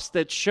cops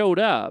that showed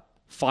up,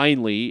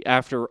 finally,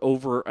 after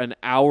over an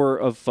hour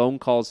of phone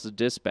calls to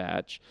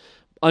dispatch,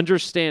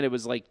 understand it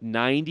was like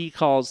 90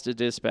 calls to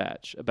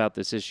dispatch about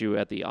this issue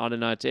at the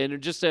Onondaga.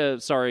 And just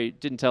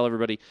didn't tell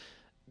everybody.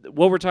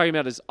 What we're talking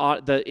about is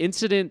the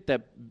incident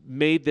that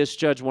made this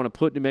judge want to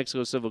put New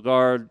Mexico Civil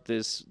Guard,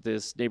 this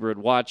neighborhood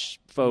watch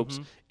folks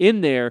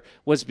in there,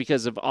 was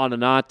because of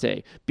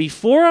Onondaga.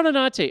 Before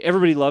Onondaga,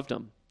 everybody loved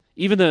them.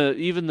 Even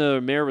the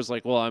mayor was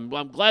like, well, I'm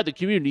glad the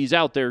community's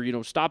out there,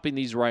 stopping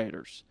these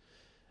rioters.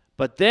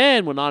 But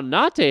then when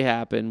Anate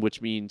happened,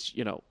 which means,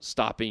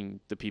 stopping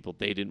the people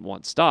they didn't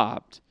want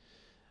stopped,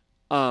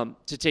 to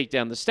take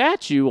down the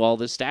statue, all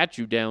the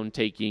statue down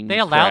taking They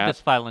allowed crap.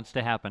 this violence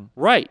to happen.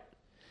 Right.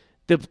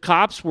 The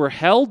cops were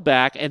held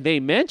back, and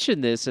they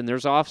mentioned this, and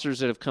there's officers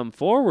that have come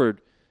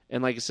forward,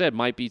 and like I said,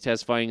 might be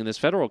testifying in this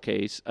federal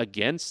case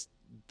against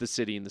the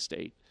city and the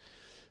state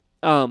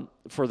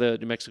for the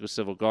New Mexico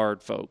Civil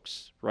Guard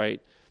folks, right?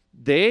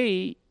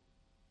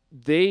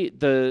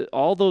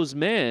 All those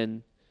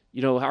men,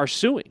 are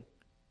suing.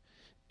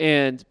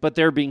 But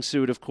they're being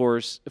sued, of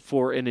course,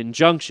 for an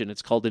injunction.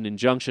 It's called an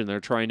injunction. They're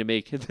trying to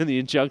make, and the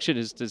injunction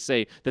is to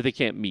say that they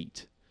can't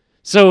meet.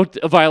 So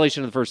a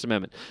violation of the First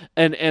Amendment.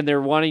 And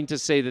they're wanting to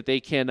say that they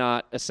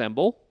cannot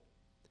assemble.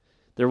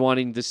 They're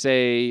wanting to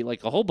say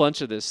like a whole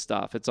bunch of this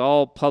stuff. It's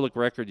all public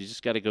record. You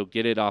just got to go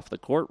get it off the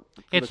court.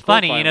 It's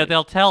funny,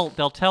 they'll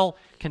tell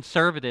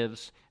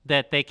conservatives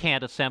that they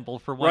can't assemble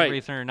for one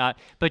reason or not.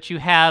 But you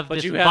have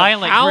this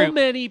violent how group.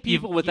 Many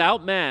people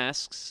without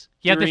masks?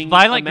 You have this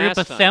violent group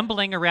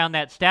assembling around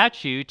that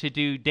statue to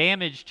do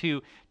damage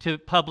to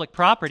public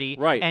property,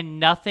 right. And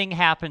nothing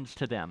happens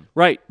to them.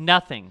 Right.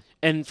 Nothing.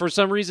 And for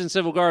some reason,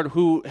 Civil Guard,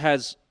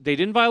 they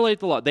didn't violate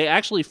the law. They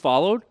actually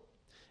followed,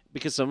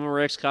 because some of them are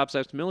ex-cops,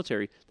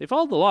 ex-military. They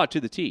followed the law to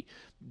the T.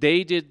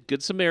 They did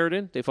Good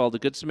Samaritan. They followed the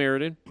Good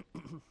Samaritan.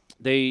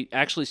 They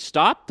actually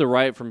stopped the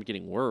riot from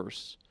getting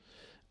worse.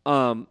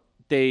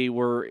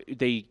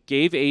 They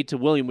gave aid to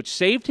William, which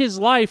saved his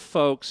life,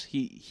 folks.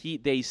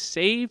 They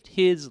saved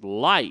his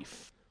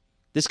life.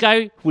 This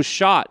guy was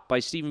shot by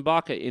Stephen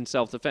Baca in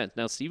self-defense.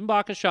 Now, Stephen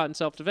Baca shot in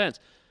self-defense,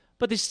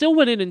 but they still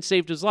went in and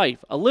saved his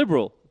life. A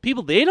liberal,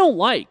 people they don't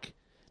like.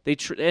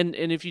 And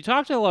if you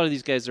talk to a lot of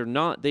these guys, they're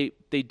not. They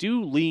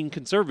do lean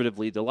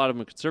conservatively. A lot of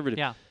them are conservative.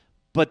 Yeah.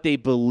 But they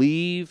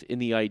believe in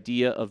the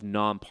idea of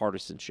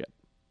nonpartisanship.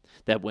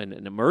 That when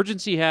an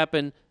emergency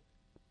happened,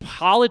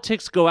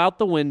 politics go out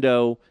the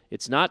window.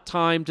 It's not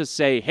time to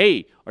say,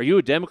 hey, are you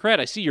a Democrat?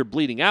 I see you're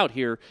bleeding out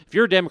here. If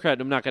you're a Democrat,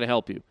 I'm not going to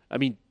help you. I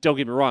mean, don't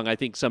get me wrong. I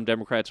think some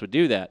Democrats would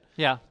do that.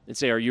 Yeah. And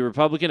say, are you a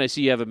Republican? I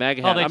see you have a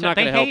MAGA hat. I'm not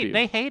going to help you.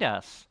 They hate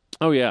us.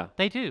 Oh, yeah.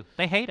 They do.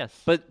 They hate us.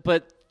 But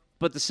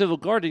the Civil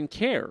Guard didn't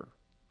care.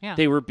 Yeah.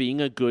 They were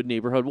being a good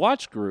neighborhood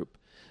watch group.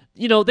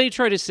 They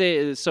try to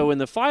say, so in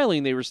the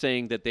filing, they were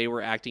saying that they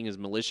were acting as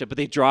militia, but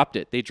they dropped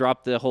it. They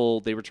dropped they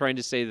were trying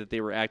to say that they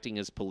were acting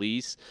as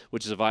police,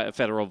 which is a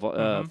federal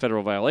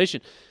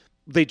violation.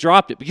 They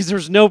dropped it because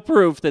there's no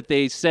proof that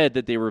they said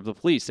that they were the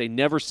police. They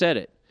never said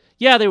it.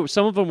 Yeah,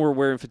 some of them were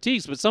wearing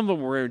fatigues, but some of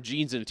them were wearing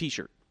jeans and a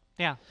T-shirt.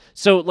 Yeah.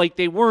 So,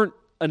 they weren't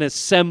an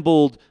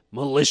assembled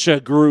militia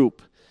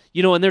group.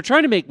 And they're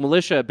trying to make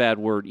militia a bad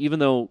word, even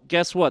though,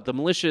 guess what? The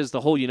militia is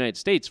the whole United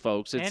States,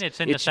 folks. And it's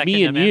in the Second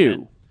me and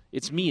Amendment. you.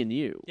 It's me and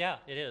you. Yeah,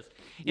 it is.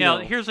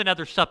 Here's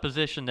another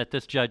supposition that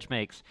this judge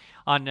makes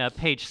on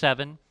page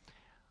 7,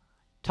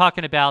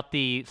 talking about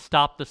the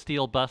Stop the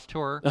Steal bus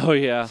tour. Oh,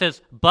 yeah. It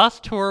says, bus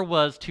tour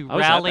was to I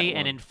was at rally that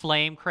and one.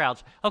 inflame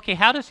crowds. Okay,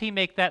 how does he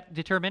make that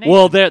determination?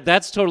 Well,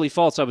 that's totally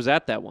false. I was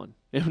at that one.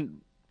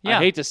 Yeah.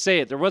 I hate to say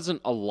it. There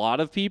wasn't a lot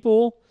of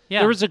people.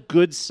 Yeah. There was a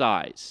good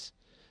size.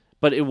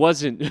 But it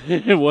wasn't.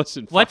 It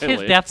wasn't. What's his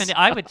violence. definition?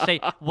 I would say,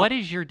 what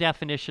is your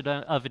definition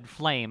of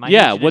inflame? I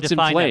Yeah, need you to what's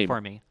define inflame? that for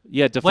me.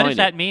 Yeah, define What does it.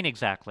 that mean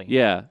exactly?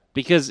 Yeah,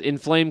 because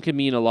inflame can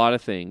mean a lot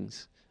of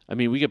things. I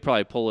mean, we could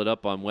probably pull it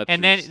up on Webster's.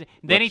 And then he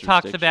Webster's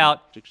talks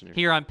about dictionary.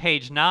 here on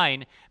page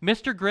 9,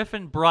 Mr.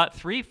 Griffin brought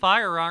 3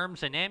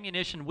 firearms and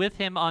ammunition with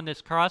him on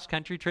this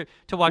cross-country trip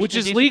to Washington, Which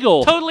is D.C.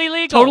 legal. Totally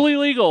legal. Totally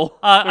legal.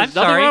 I'm There's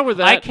nothing sorry. wrong with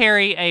that. I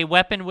carry a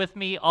weapon with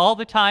me all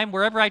the time,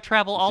 wherever I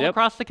travel, all Yep.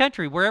 across the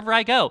country, wherever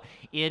I go.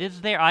 It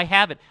is there. I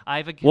have it. I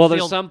have a Well, concealed,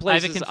 there's some I have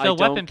places a I concealed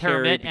don't weapon carry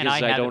permit, because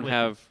and I don't it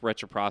have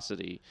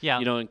reciprocity. Yeah.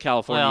 In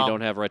California, Well, you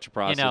don't have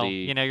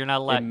reciprocity. you're not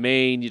allowed. In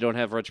Maine, you don't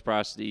have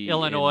reciprocity.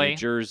 Illinois. In New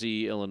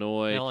Jersey, Illinois.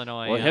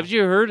 Illinois, Well, yeah. have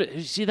you heard? Did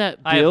you see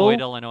that bill? I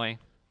avoid Illinois.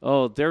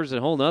 Oh, there's a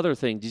whole other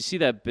thing. Did you see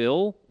that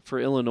bill for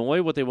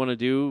Illinois? What they want to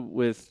do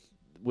with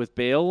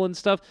bail and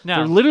stuff? No.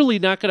 They're literally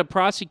not going to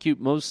prosecute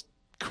most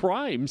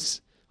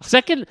crimes.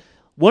 Second,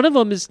 one of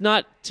them is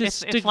not to. It's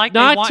to like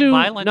not they want to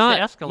violence not,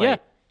 to escalate. Yeah.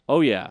 Oh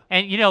yeah.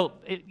 And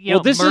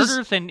this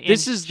murders in their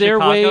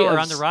Chicago way are of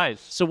on the rise.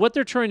 So what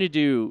they're trying to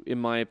do, in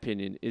my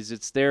opinion, is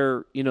it's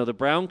their the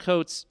brown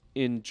coats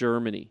in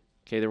Germany.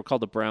 Okay, they were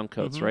called the brown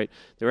coats, Mm-hmm. right?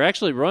 They were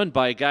actually run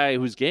by a guy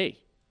who's gay.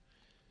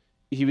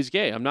 He was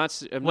gay. I'm not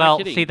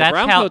kidding. See, The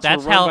brown coats were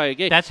run by a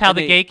gay. that's how And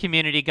the gay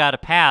community got a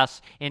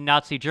pass in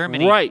Nazi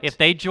Germany. Right. If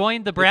they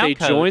joined the if brown they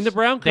coats, joined the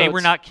brown coats, they were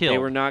not killed. They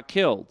were not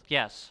killed.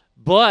 Yes.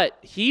 But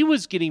he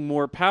was getting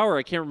more power.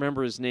 I can't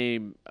remember his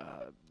name,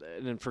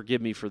 and forgive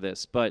me for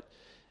this, but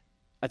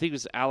I think it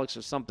was Alex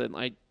or something.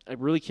 I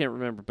really can't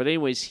remember. But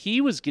anyways,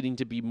 he was getting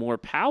to be more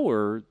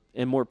power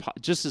and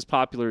just as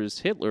popular as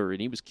Hitler,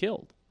 and he was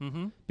killed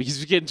because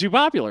he was getting too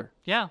popular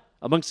Yeah.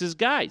 amongst his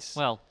guys.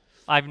 Well,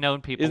 I've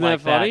known people Isn't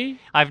like that funny?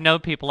 I've known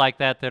people like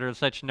that are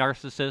such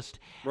narcissists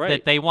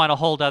that they want to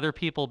hold other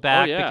people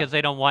back because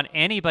they don't want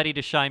anybody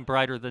to shine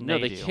brighter than they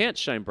do. No, they can't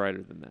shine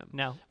brighter than them.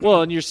 No.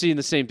 Well, and you're seeing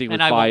the same thing with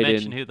Biden. And I won't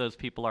mention who those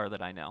people are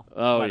that I know,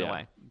 by the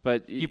way.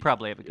 But you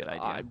probably have a good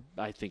idea.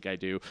 I think I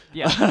do.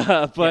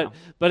 Yeah. But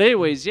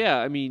anyways,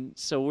 I mean,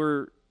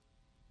 so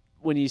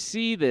when you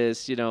see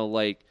this,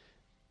 like,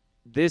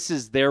 this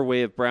is their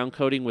way of brown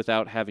coating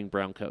without having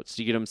brown coats.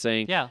 Do you get what I'm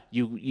saying? Yeah.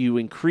 You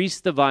increase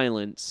the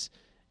violence,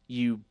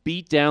 you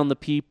beat down the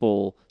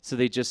people so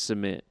they just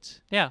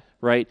submit. Yeah.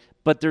 Right?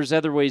 But there's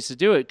other ways to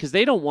do it because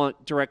they don't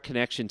want direct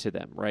connection to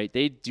them, right?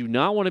 They do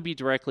not want to be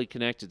directly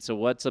connected. So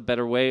what's a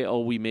better way?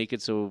 Oh, we make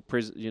it so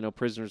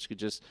prisoners could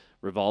just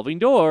revolving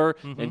door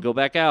and go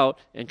back out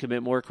and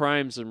commit more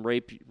crimes and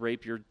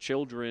rape your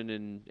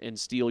children and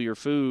steal your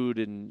food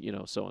and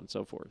so on and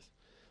so forth.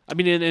 I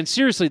mean, and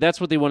seriously,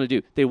 that's what they want to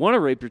do. They want to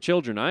rape your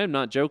children. I am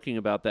not joking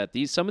about that.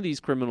 Some of these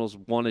criminals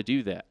want to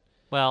do that.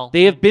 Well,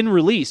 they have been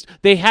released.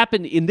 They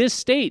happen in this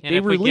state. They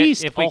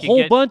released a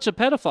whole bunch of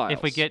pedophiles.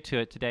 If we get to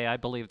it today, I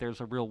believe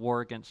there's a real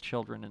war against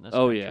children in this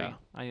country. Yeah.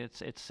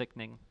 It's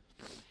sickening.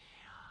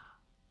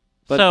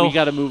 But we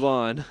got to move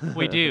on.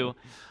 We do.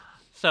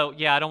 So,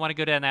 I don't want to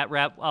go down that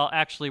route. Well,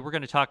 actually, we're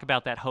going to talk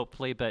about that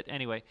hopefully. But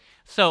anyway,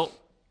 so...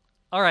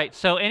 All right,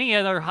 so any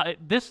other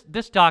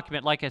this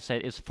document, like I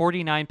said, is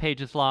 49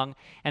 pages long,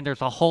 and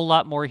there's a whole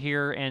lot more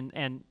here.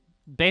 And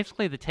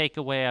basically, the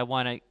takeaway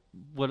I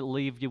would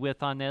leave you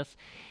with on this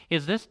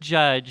is this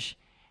judge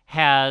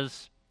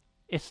this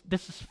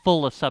is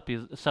full of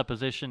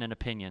supposition and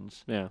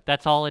opinions. Yeah,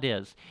 that's all it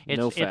is.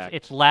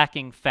 It's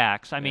lacking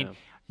facts. I mean,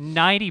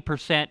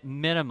 90%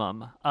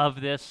 minimum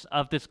of this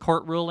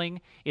court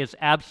ruling is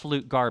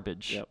absolute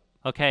garbage. Yep.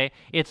 Okay,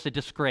 it's a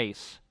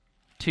disgrace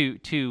to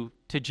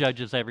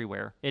judges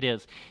everywhere. It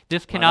is.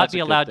 This cannot be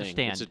allowed to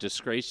stand. It's a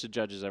disgrace to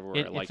judges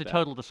everywhere. It's a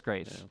total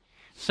disgrace. Yeah.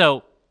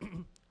 So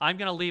I'm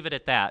going to leave it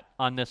at that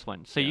on this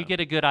one. So you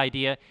get a good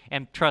idea,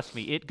 and trust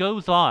me, it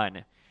goes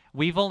on.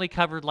 We've only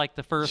covered like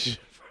the first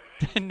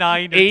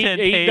 9 or 10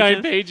 pages.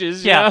 9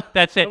 pages. Yeah,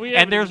 that's it.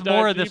 And there's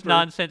more of this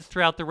nonsense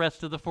throughout the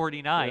rest of the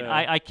 49.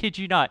 Yeah. I kid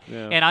you not.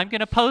 Yeah. And I'm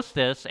going to post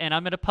this, and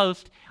I'm going to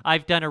post.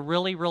 I've done a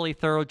really, really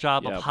thorough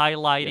job of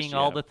highlighting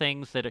all the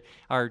things that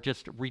are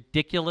just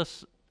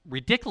ridiculousness.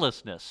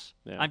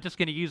 Yeah. I'm just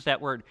going to use that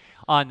word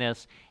on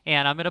this,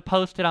 and I'm going to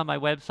post it on my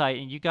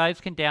website, and you guys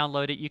can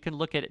download it. You can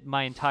look at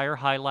my entire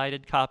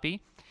highlighted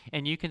copy,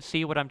 and you can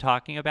see what I'm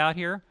talking about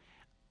here.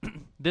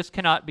 This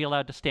cannot be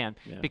allowed to stand,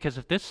 because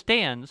if this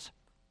stands,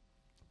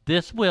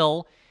 this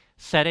will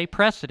set a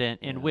precedent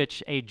in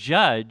which a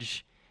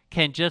judge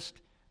can just,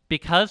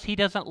 because he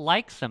doesn't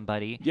like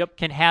somebody,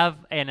 can have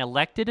an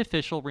elected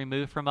official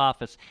removed from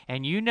office,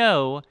 and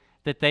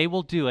that they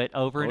will do it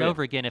over and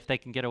over again if they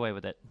can get away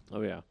with it.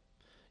 Oh, yeah.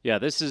 Yeah,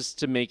 this is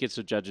to make it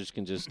so judges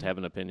can just have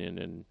an opinion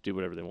and do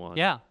whatever they want.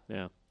 Yeah.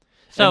 Yeah.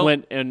 So,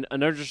 and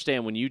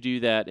understand, when you do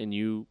that and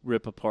you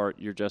rip apart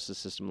your justice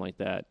system like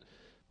that,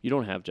 you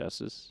don't have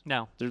justice.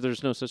 No.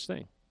 There's no such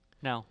thing.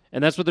 No.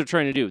 And that's what they're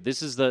trying to do.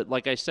 This is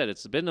like I said,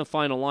 it's been the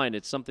final line.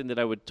 It's something that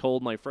I would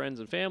told my friends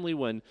and family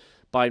when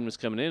Biden was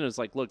coming in. It's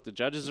like, look, the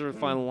judges are the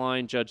final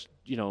line.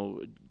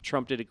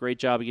 Trump did a great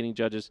job of getting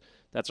judges.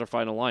 That's our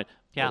final line.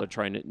 Yeah. Well, they're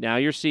trying to. Now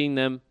you're seeing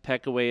them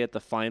peck away at the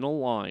final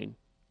line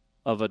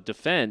of a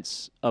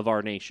defense of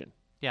our nation.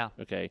 Yeah.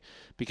 Okay.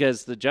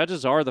 Because the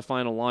judges are the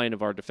final line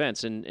of our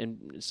defense.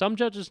 And some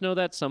judges know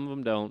that, some of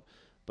them don't.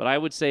 But I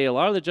would say a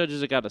lot of the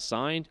judges that got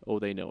assigned,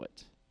 they know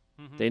it.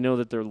 Mm-hmm. They know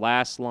that their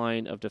last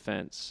line of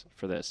defense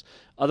for this.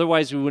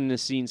 Otherwise, we wouldn't have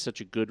seen such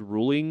a good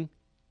ruling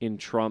in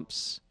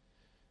Trump's,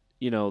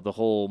 the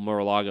whole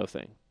Mar-a-Lago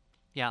thing.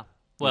 Yeah.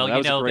 Well, that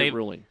was a great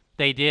ruling.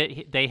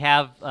 They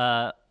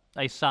have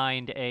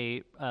assigned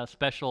a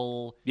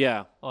special.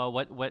 Yeah.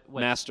 What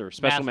master?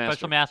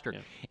 Special master. Yeah.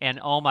 And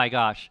oh my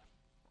gosh,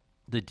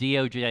 the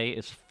DOJ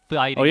is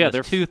fighting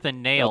they're tooth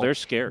and nail. They're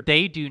scared.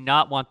 They do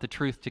not want the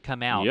truth to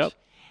come out. Yep.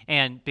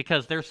 And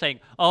because they're saying,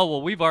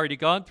 we've already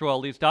gone through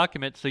all these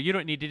documents, so you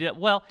don't need to do it.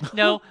 Well,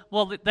 no,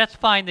 that's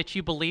fine that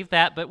you believe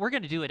that, but we're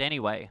going to do it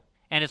anyway.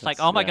 And it's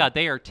oh my God,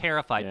 they are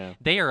terrified. Yeah.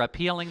 They are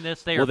appealing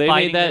this. They are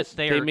fighting this.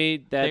 They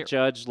made that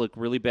judge look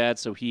really bad,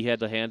 so he had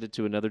to hand it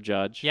to another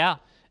judge. Yeah.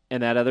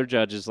 And that other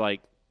judge is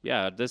like,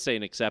 this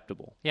ain't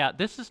acceptable. Yeah,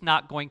 this is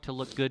not going to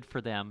look good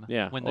for them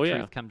when the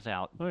truth comes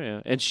out. Oh,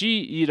 yeah. And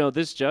she,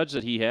 this judge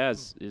that he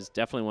has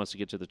definitely wants to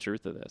get to the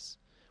truth of this,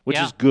 which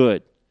is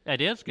good. It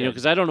is good.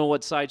 Because I don't know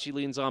what side she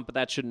leans on, but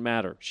that shouldn't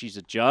matter. She's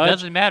a judge.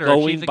 Doesn't matter.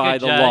 Going if she's a by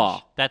good the judge,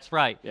 law. That's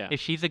right. Yeah. If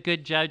she's a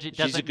good judge, it doesn't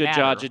matter. She's a good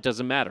judge, it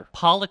doesn't matter.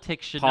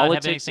 Politics should not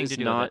have anything to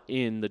do with it. Politics is not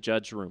in the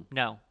judge room.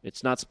 No.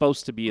 It's not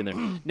supposed to be in there.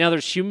 Now,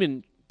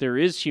 there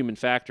is human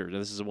factor. Now,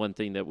 this is one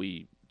thing that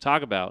we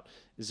talk about,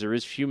 is there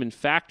is human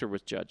factor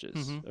with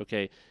judges. Mm-hmm.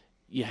 Okay.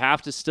 You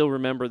have to still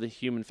remember the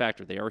human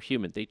factor. They are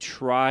human. They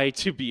try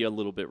to be a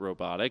little bit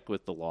robotic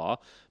with the law,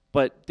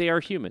 but they are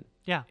human.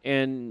 Yeah.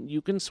 And you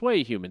can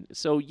sway human.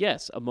 So,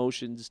 yes,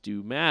 emotions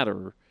do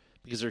matter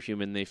because they're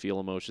human. They feel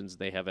emotions.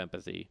 They have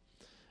empathy.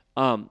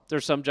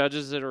 There's some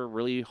judges that are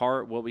really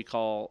hard, what we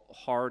call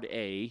hard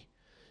A,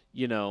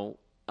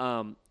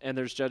 and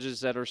there's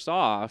judges that are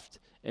soft,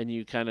 and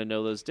you kind of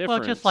know those differences.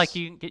 Well, just like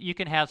you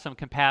can have some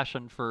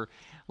compassion for,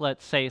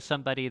 let's say,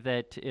 somebody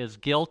that is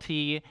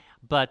guilty,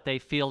 but they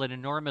feel an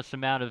enormous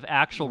amount of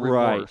actual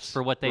remorse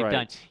for what they've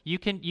done. You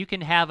can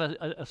have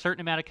a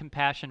certain amount of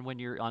compassion when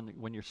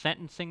you're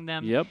sentencing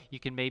them. Yep. You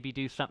can maybe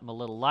do something a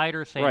little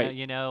lighter, say,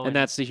 and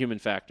that's the human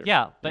factor.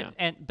 Yeah,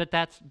 but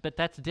that's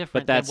different.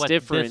 But that's than what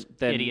different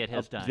this idiot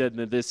has done.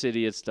 Than this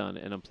idiot's done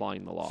in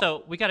applying the law.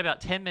 So we got about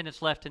 10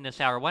 minutes left in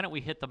this hour. Why don't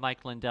we hit the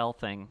Mike Lindell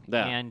thing?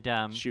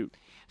 And shoot.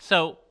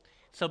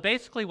 So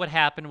basically what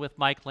happened with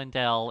Mike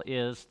Lindell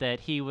is that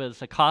he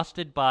was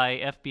accosted by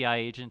FBI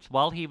agents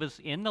while he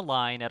was in the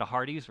line at a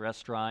Hardee's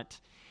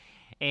restaurant,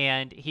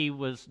 and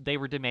they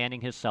were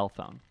demanding his cell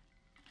phone.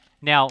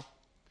 Now,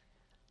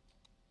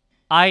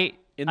 in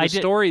the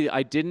story,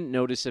 I didn't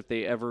notice if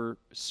they ever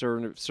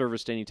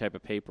serviced any type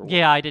of paperwork.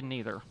 Yeah, I didn't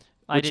either.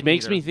 Which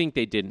makes me think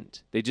they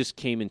didn't. They just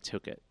came and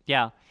took it.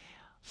 Yeah.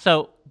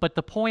 So, but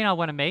the point I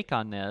want to make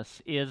on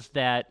this is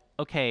that,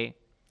 okay,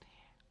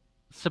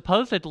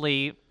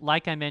 supposedly,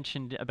 like I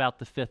mentioned about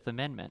the Fifth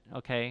Amendment,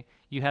 okay,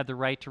 you have the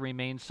right to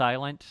remain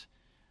silent.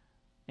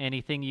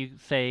 Anything you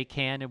say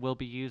can and will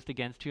be used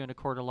against you in a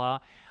court of law.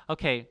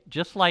 Okay,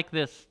 just like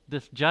this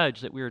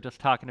judge that we were just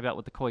talking about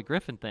with the Couy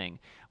Griffin thing,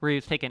 where he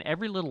was taking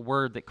every little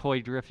word that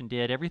Couy Griffin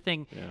did,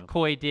 everything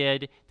Couy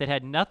did that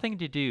had nothing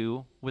to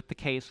do with the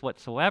case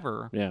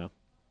whatsoever,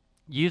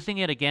 using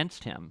it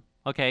against him,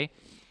 okay?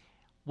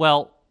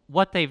 Well,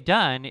 what they've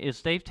done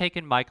is they've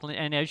taken Mike,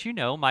 and as you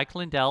know, Mike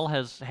Lindell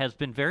has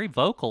been very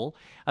vocal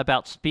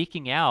about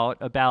speaking out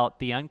about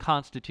the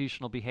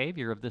unconstitutional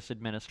behavior of this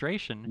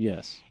administration.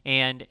 Yes.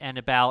 And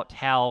about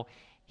how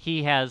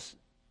he has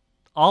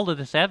all of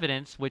this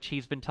evidence, which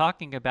he's been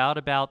talking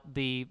about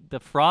the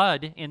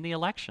fraud in the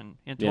election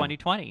in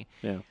 2020.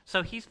 Yeah.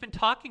 So he's been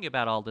talking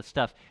about all this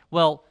stuff.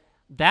 Well,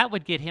 that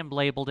would get him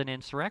labeled an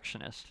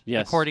insurrectionist,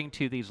 according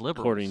to these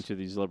liberals. According to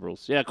these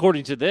liberals. Yeah,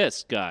 according to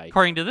this guy.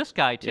 According to this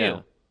guy, too. Yeah.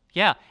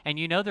 Yeah, and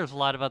there's a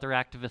lot of other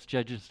activist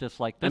judges just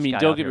like this guy. I mean,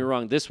 don't get me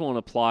wrong. This won't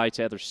apply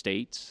to other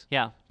states.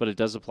 Yeah. But it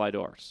does apply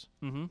to ours.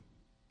 Mm-hmm.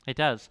 It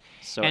does.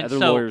 So other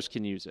lawyers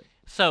can use it.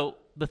 So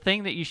the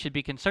thing that you should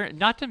be concerned,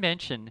 not to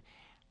mention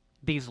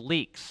these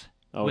leaks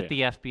with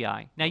the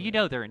FBI.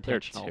 Now, they're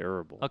intentional. They're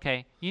terrible.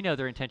 Okay?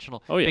 They're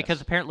intentional. Oh, yes.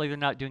 Because apparently they're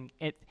not doing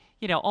it.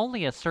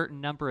 Only a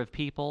certain number of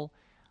people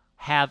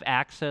have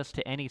access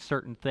to any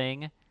certain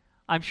thing.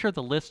 I'm sure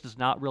the list is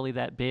not really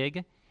that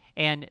big.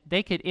 And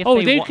they could, if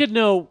they could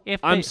know.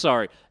 I'm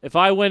sorry. If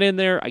I went in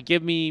there,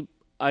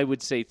 I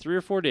would say 3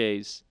 or 4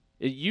 days.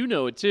 You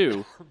know it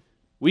too.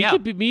 Me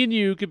and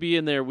you could be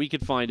in there. We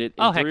could find it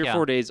in 3 or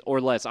 4 days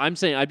or less. I'm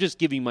just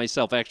giving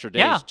myself extra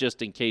days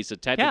just in case a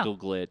technical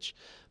glitch,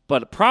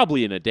 but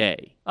probably in a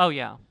day. Oh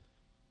yeah,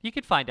 you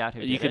could find out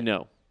who did it. You could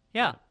know.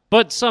 Yeah,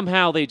 but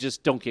somehow they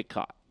just don't get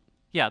caught.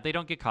 Yeah, they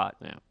don't get caught.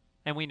 Yeah,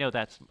 and we know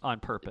that's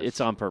on purpose.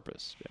 It's on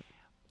purpose. Yeah.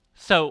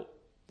 So.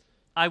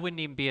 I wouldn't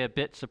even be a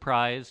bit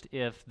surprised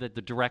if the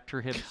director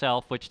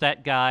himself, which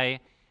that guy,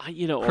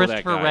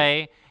 Christopher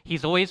Wray,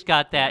 he's always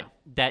got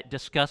that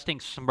disgusting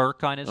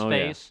smirk on his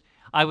face.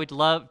 Yeah. I would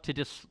love to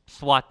just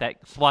swat the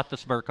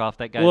smirk off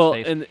that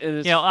guy's face.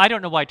 And I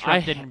don't know why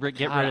Trump didn't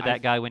get rid of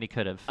that guy when he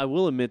could have. I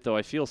will admit, though,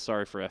 I feel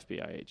sorry for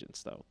FBI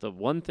agents, though. The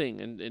one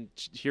thing, and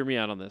hear me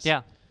out on this.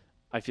 Yeah.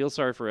 I feel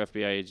sorry for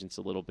FBI agents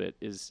a little bit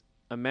is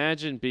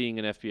imagine being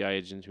an FBI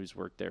agent who's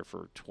worked there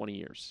for 20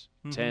 years,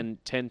 10,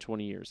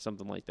 20 years,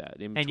 something like that.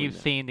 And you've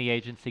seen the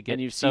agency get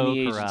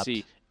corrupt.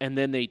 And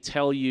then they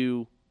tell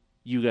you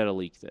got to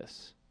leak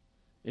this.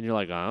 And you're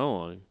like, I don't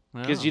want to.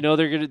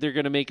 Because they're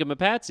gonna make him a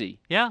patsy.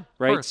 Yeah.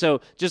 Right?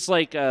 So just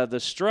like the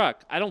Strzok,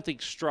 I don't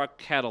think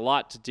Strzok had a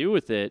lot to do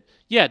with it.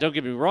 Yeah, don't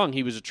get me wrong,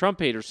 he was a Trump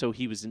hater, so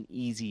he was an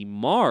easy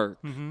mark.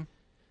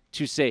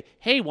 To say,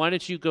 hey, why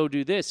don't you go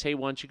do this? Hey,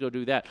 why don't you go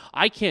do that?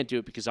 I can't do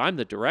it because I'm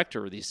the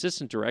director or the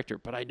assistant director,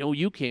 but I know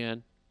you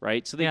can,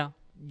 right? So they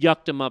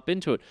yucked him up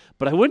into it.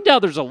 But I wouldn't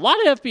doubt there's a lot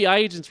of FBI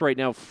agents right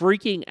now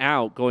freaking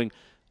out going,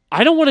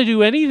 I don't want to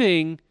do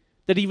anything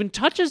that even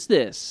touches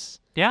this.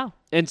 Yeah.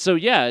 And so,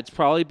 it's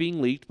probably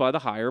being leaked by the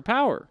higher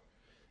power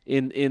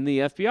in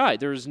the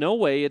FBI. There's no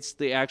way it's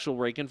the actual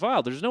rank and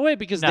file. There's no way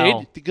because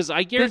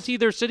I guarantee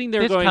they're sitting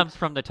there going, comes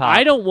from the top.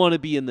 I don't want to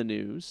be in the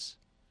news.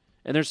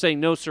 And they're saying,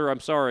 no, sir, I'm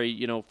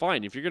sorry,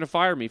 fine. If you're going to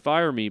fire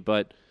me,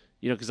 but,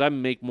 because I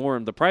make more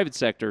in the private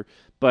sector,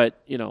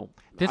 but,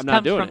 this I'm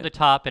not doing it. This comes from the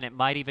top, and it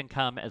might even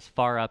come as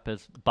far up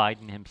as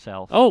Biden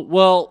himself. Oh,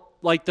 well,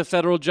 like the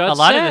federal judge said. A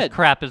lot of this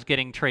crap is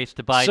getting traced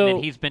to Biden,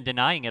 and he's been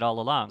denying it all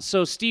along.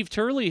 So Steve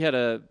Turley had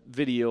a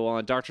video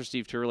on, Dr.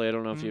 Steve Turley, I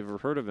don't know if you've ever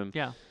heard of him.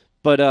 Yeah.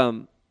 But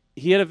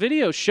he had a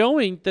video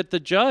showing that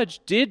the judge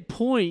did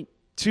point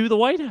to the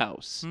White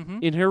House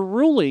in her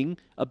ruling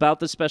about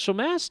the special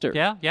master.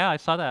 Yeah, I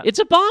saw that. It's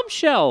a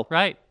bombshell.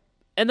 Right.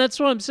 And that's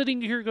why I'm sitting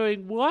here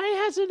going, why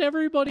hasn't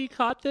everybody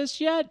caught this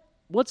yet?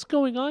 What's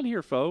going on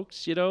here,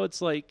 folks?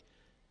 It's like,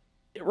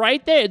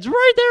 right there. It's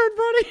right there in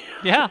front of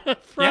you.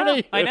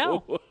 Yeah, I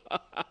know.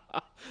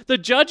 The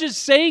judge is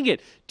saying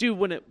it. Dude,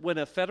 when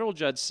a federal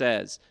judge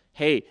says,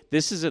 hey,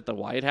 this is at the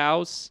White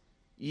House,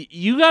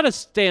 you got to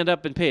stand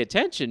up and pay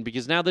attention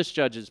because now this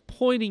judge is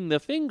pointing the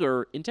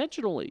finger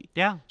intentionally.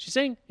 Yeah. She's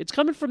saying, it's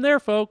coming from there,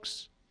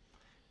 folks.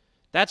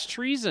 That's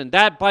treason.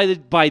 That,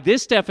 by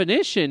this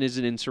definition, is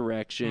an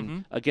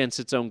insurrection against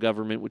its own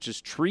government, which is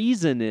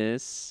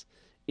treasonous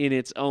in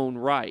its own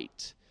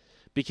right.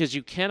 Because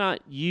you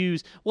cannot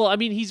use... Well, I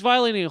mean, he's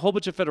violating a whole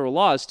bunch of federal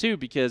laws, too,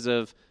 because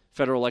of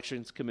Federal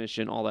Elections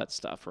Commission, all that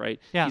stuff,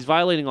 right? Yeah. He's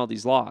violating all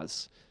these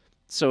laws.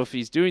 So if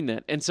he's doing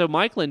that... And so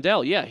Mike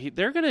Lindell,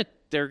 they're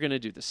gonna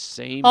do the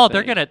same thing.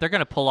 They're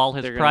gonna pull all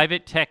his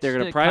private text. They're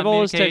gonna private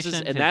all his texts,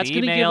 and that's emails.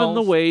 gonna give him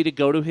the way to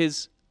go to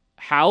his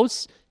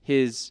house,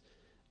 his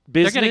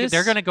business.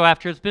 They're gonna go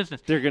after his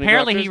business.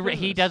 Apparently,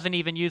 he doesn't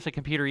even use a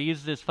computer. He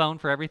uses his phone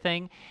for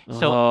everything.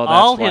 So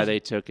that's why they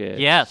took it.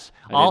 Yes,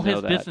 all his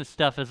know that. business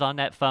stuff is on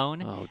that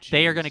phone. Oh,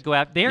 they are going to go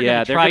after. They're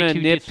going to try to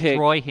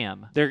destroy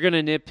him. They're going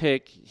to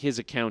nitpick his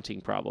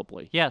accounting,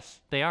 probably.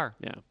 Yes, they are.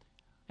 Yeah.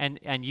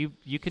 And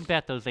you can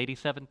bet those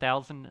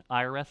 87,000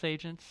 IRS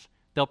agents,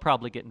 they'll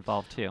probably get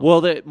involved too.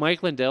 Well,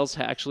 Mike Lindell's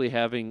actually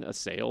having a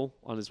sale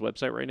on his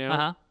website right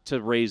now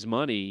to raise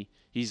money.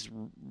 He's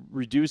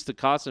reduced the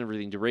cost and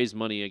everything to raise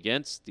money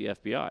against the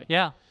FBI.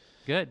 Yeah,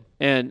 good.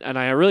 And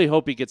I really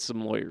hope he gets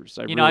some lawyers.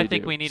 I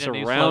think we need a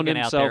new slogan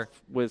out there.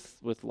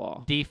 with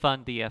law.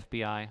 Defund the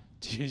FBI.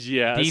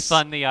 Yes.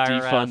 Defund the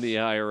IRS. Defund the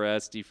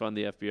IRS. Defund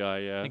the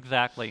FBI. Yeah.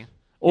 Exactly.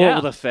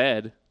 Or the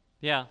Fed.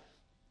 Yeah.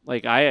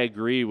 Like, I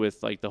agree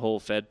with like the whole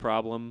Fed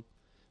problem.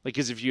 Like,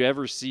 because if you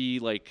ever see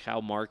like how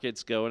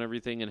markets go and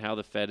everything, and how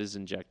the Fed is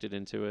injected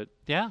into it.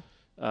 Yeah.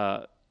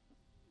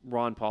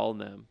 Ron Paul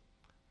and them.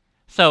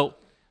 So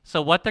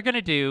what they're going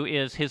to do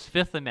is his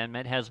Fifth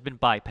Amendment has been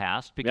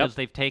bypassed because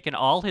they've taken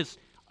all his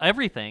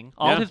everything,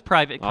 all his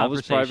private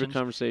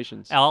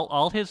conversations,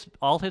 all his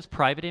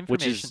private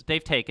information.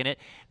 They've taken it.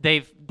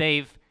 They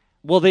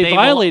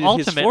violated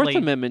his Fourth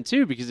Amendment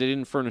too because they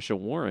didn't furnish a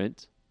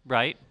warrant.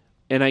 Right.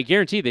 And I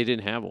guarantee they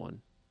didn't have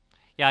one.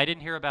 Yeah, I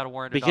didn't hear about a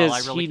warrant because at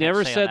all. I really he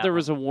never said there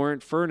was a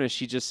warrant furnished.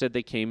 He just said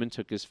they came and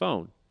took his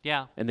phone.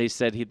 Yeah. And they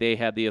said they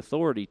had the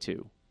authority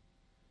to.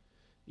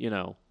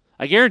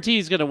 I guarantee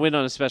he's going to win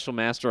on a special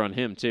master on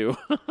him, too.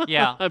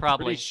 Yeah, I'm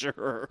probably. Pretty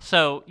sure.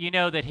 So, you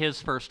know that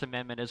his First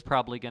Amendment is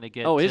probably going to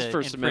get his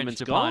First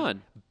Amendment's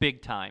gone.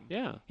 Big time.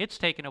 Yeah. It's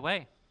taken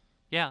away.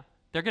 Yeah.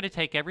 They're going to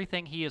take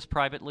everything he has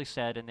privately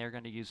said, and they're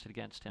going to use it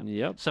against him.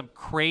 Yep. Some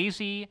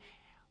crazy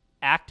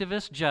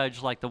activist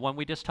judge like the one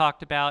we just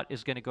talked about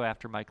is going to go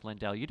after Mike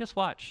Lindell. You just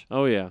watch.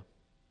 Oh, yeah.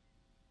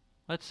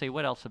 Let's see.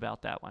 What else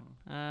about that one?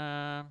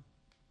 I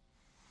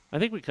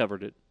think we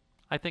covered it.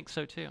 I think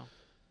so, too.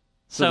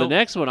 So the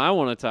next one I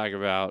want to talk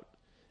about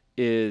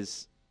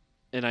is,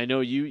 and I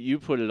know you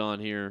put it on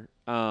here,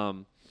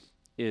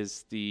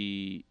 is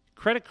the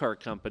credit card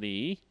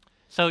company.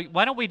 So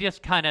why don't we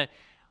just kind of,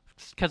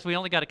 because we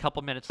only got a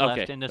couple minutes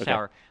left in this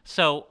hour.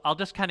 So I'll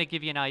just kind of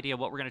give you an idea of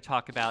what we're going to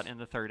talk about in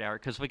the third hour,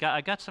 because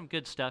I got some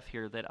good stuff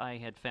here that I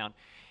had found.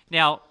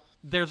 Now,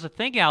 there's a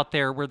thing out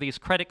there where these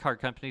credit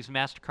card companies,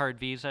 MasterCard,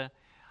 Visa,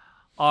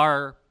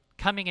 are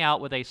coming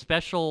out with a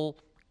special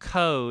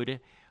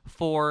code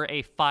for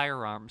a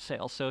firearm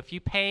sale. So if you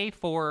pay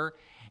for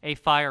a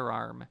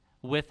firearm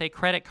with a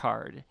credit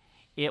card,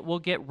 it will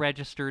get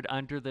registered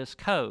under this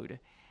code.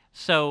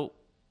 So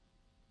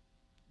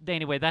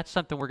anyway, that's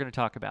something we're going to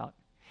talk about.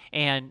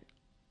 And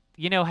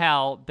you know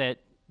how that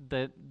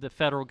the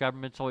federal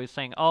government's always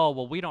saying, oh,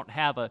 well, we don't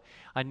have a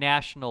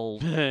national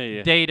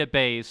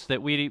database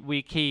that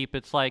we keep.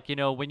 It's like,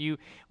 when you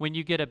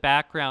get a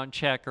background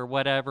check or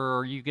whatever,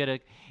 or you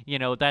get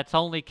that's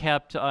only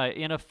kept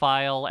in a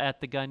file at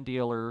the gun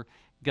dealer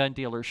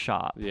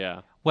shop.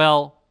 Yeah.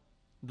 Well,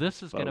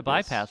 this is going to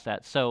bypass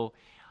that. So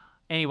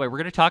anyway, we're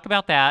going to talk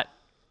about that.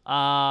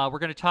 We're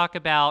going to talk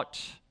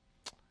about,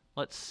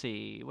 let's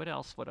see, what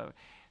else?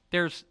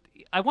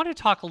 I want to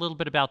talk a little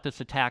bit about this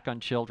attack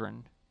on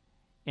children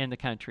in the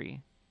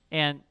country,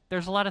 and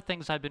there's a lot of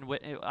things I've been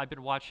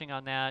watching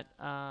on that.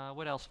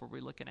 What else were we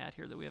looking at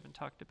here that we haven't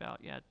talked about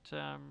yet?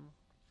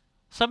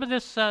 Some of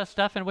this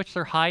stuff in which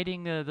they're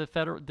hiding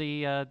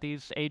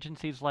these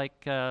agencies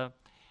like the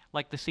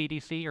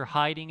CDC are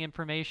hiding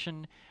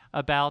information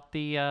about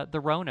the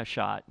Rona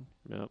shot.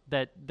 Yep.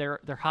 That they're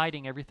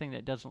hiding everything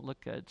that doesn't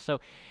look good. So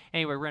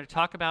anyway, we're going to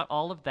talk about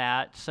all of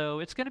that.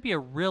 So it's going to be a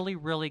really,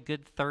 really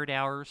good third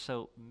hour.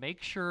 So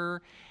make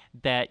sure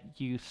that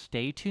you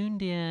stay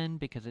tuned in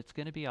because it's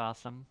going to be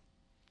awesome,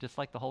 just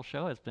like the whole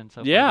show has been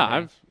so far.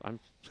 Yeah,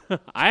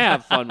 I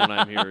have fun when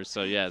I'm here.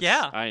 So yes,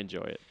 I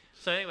enjoy it.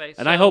 So anyway,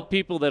 and I hope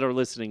people that are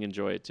listening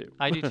enjoy it too.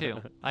 I do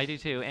too. I do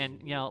too.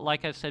 And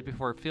like I said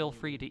before, feel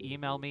free to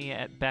email me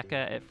at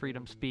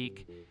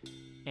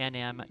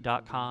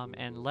becca@freedomspeaknm.com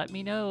and let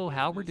me know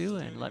how we're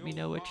doing. Let me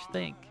know what you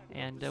think.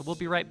 And we'll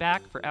be right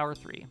back for hour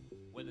 3.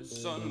 When the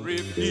sun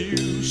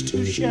refused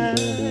to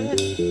shine,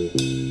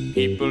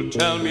 people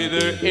tell me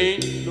there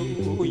ain't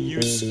no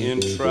use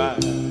in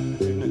trying.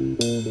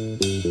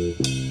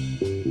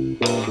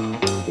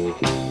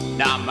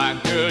 Now, my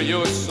girl,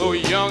 you're so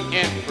young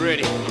and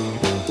pretty.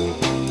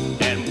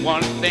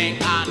 One thing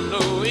I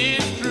know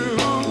is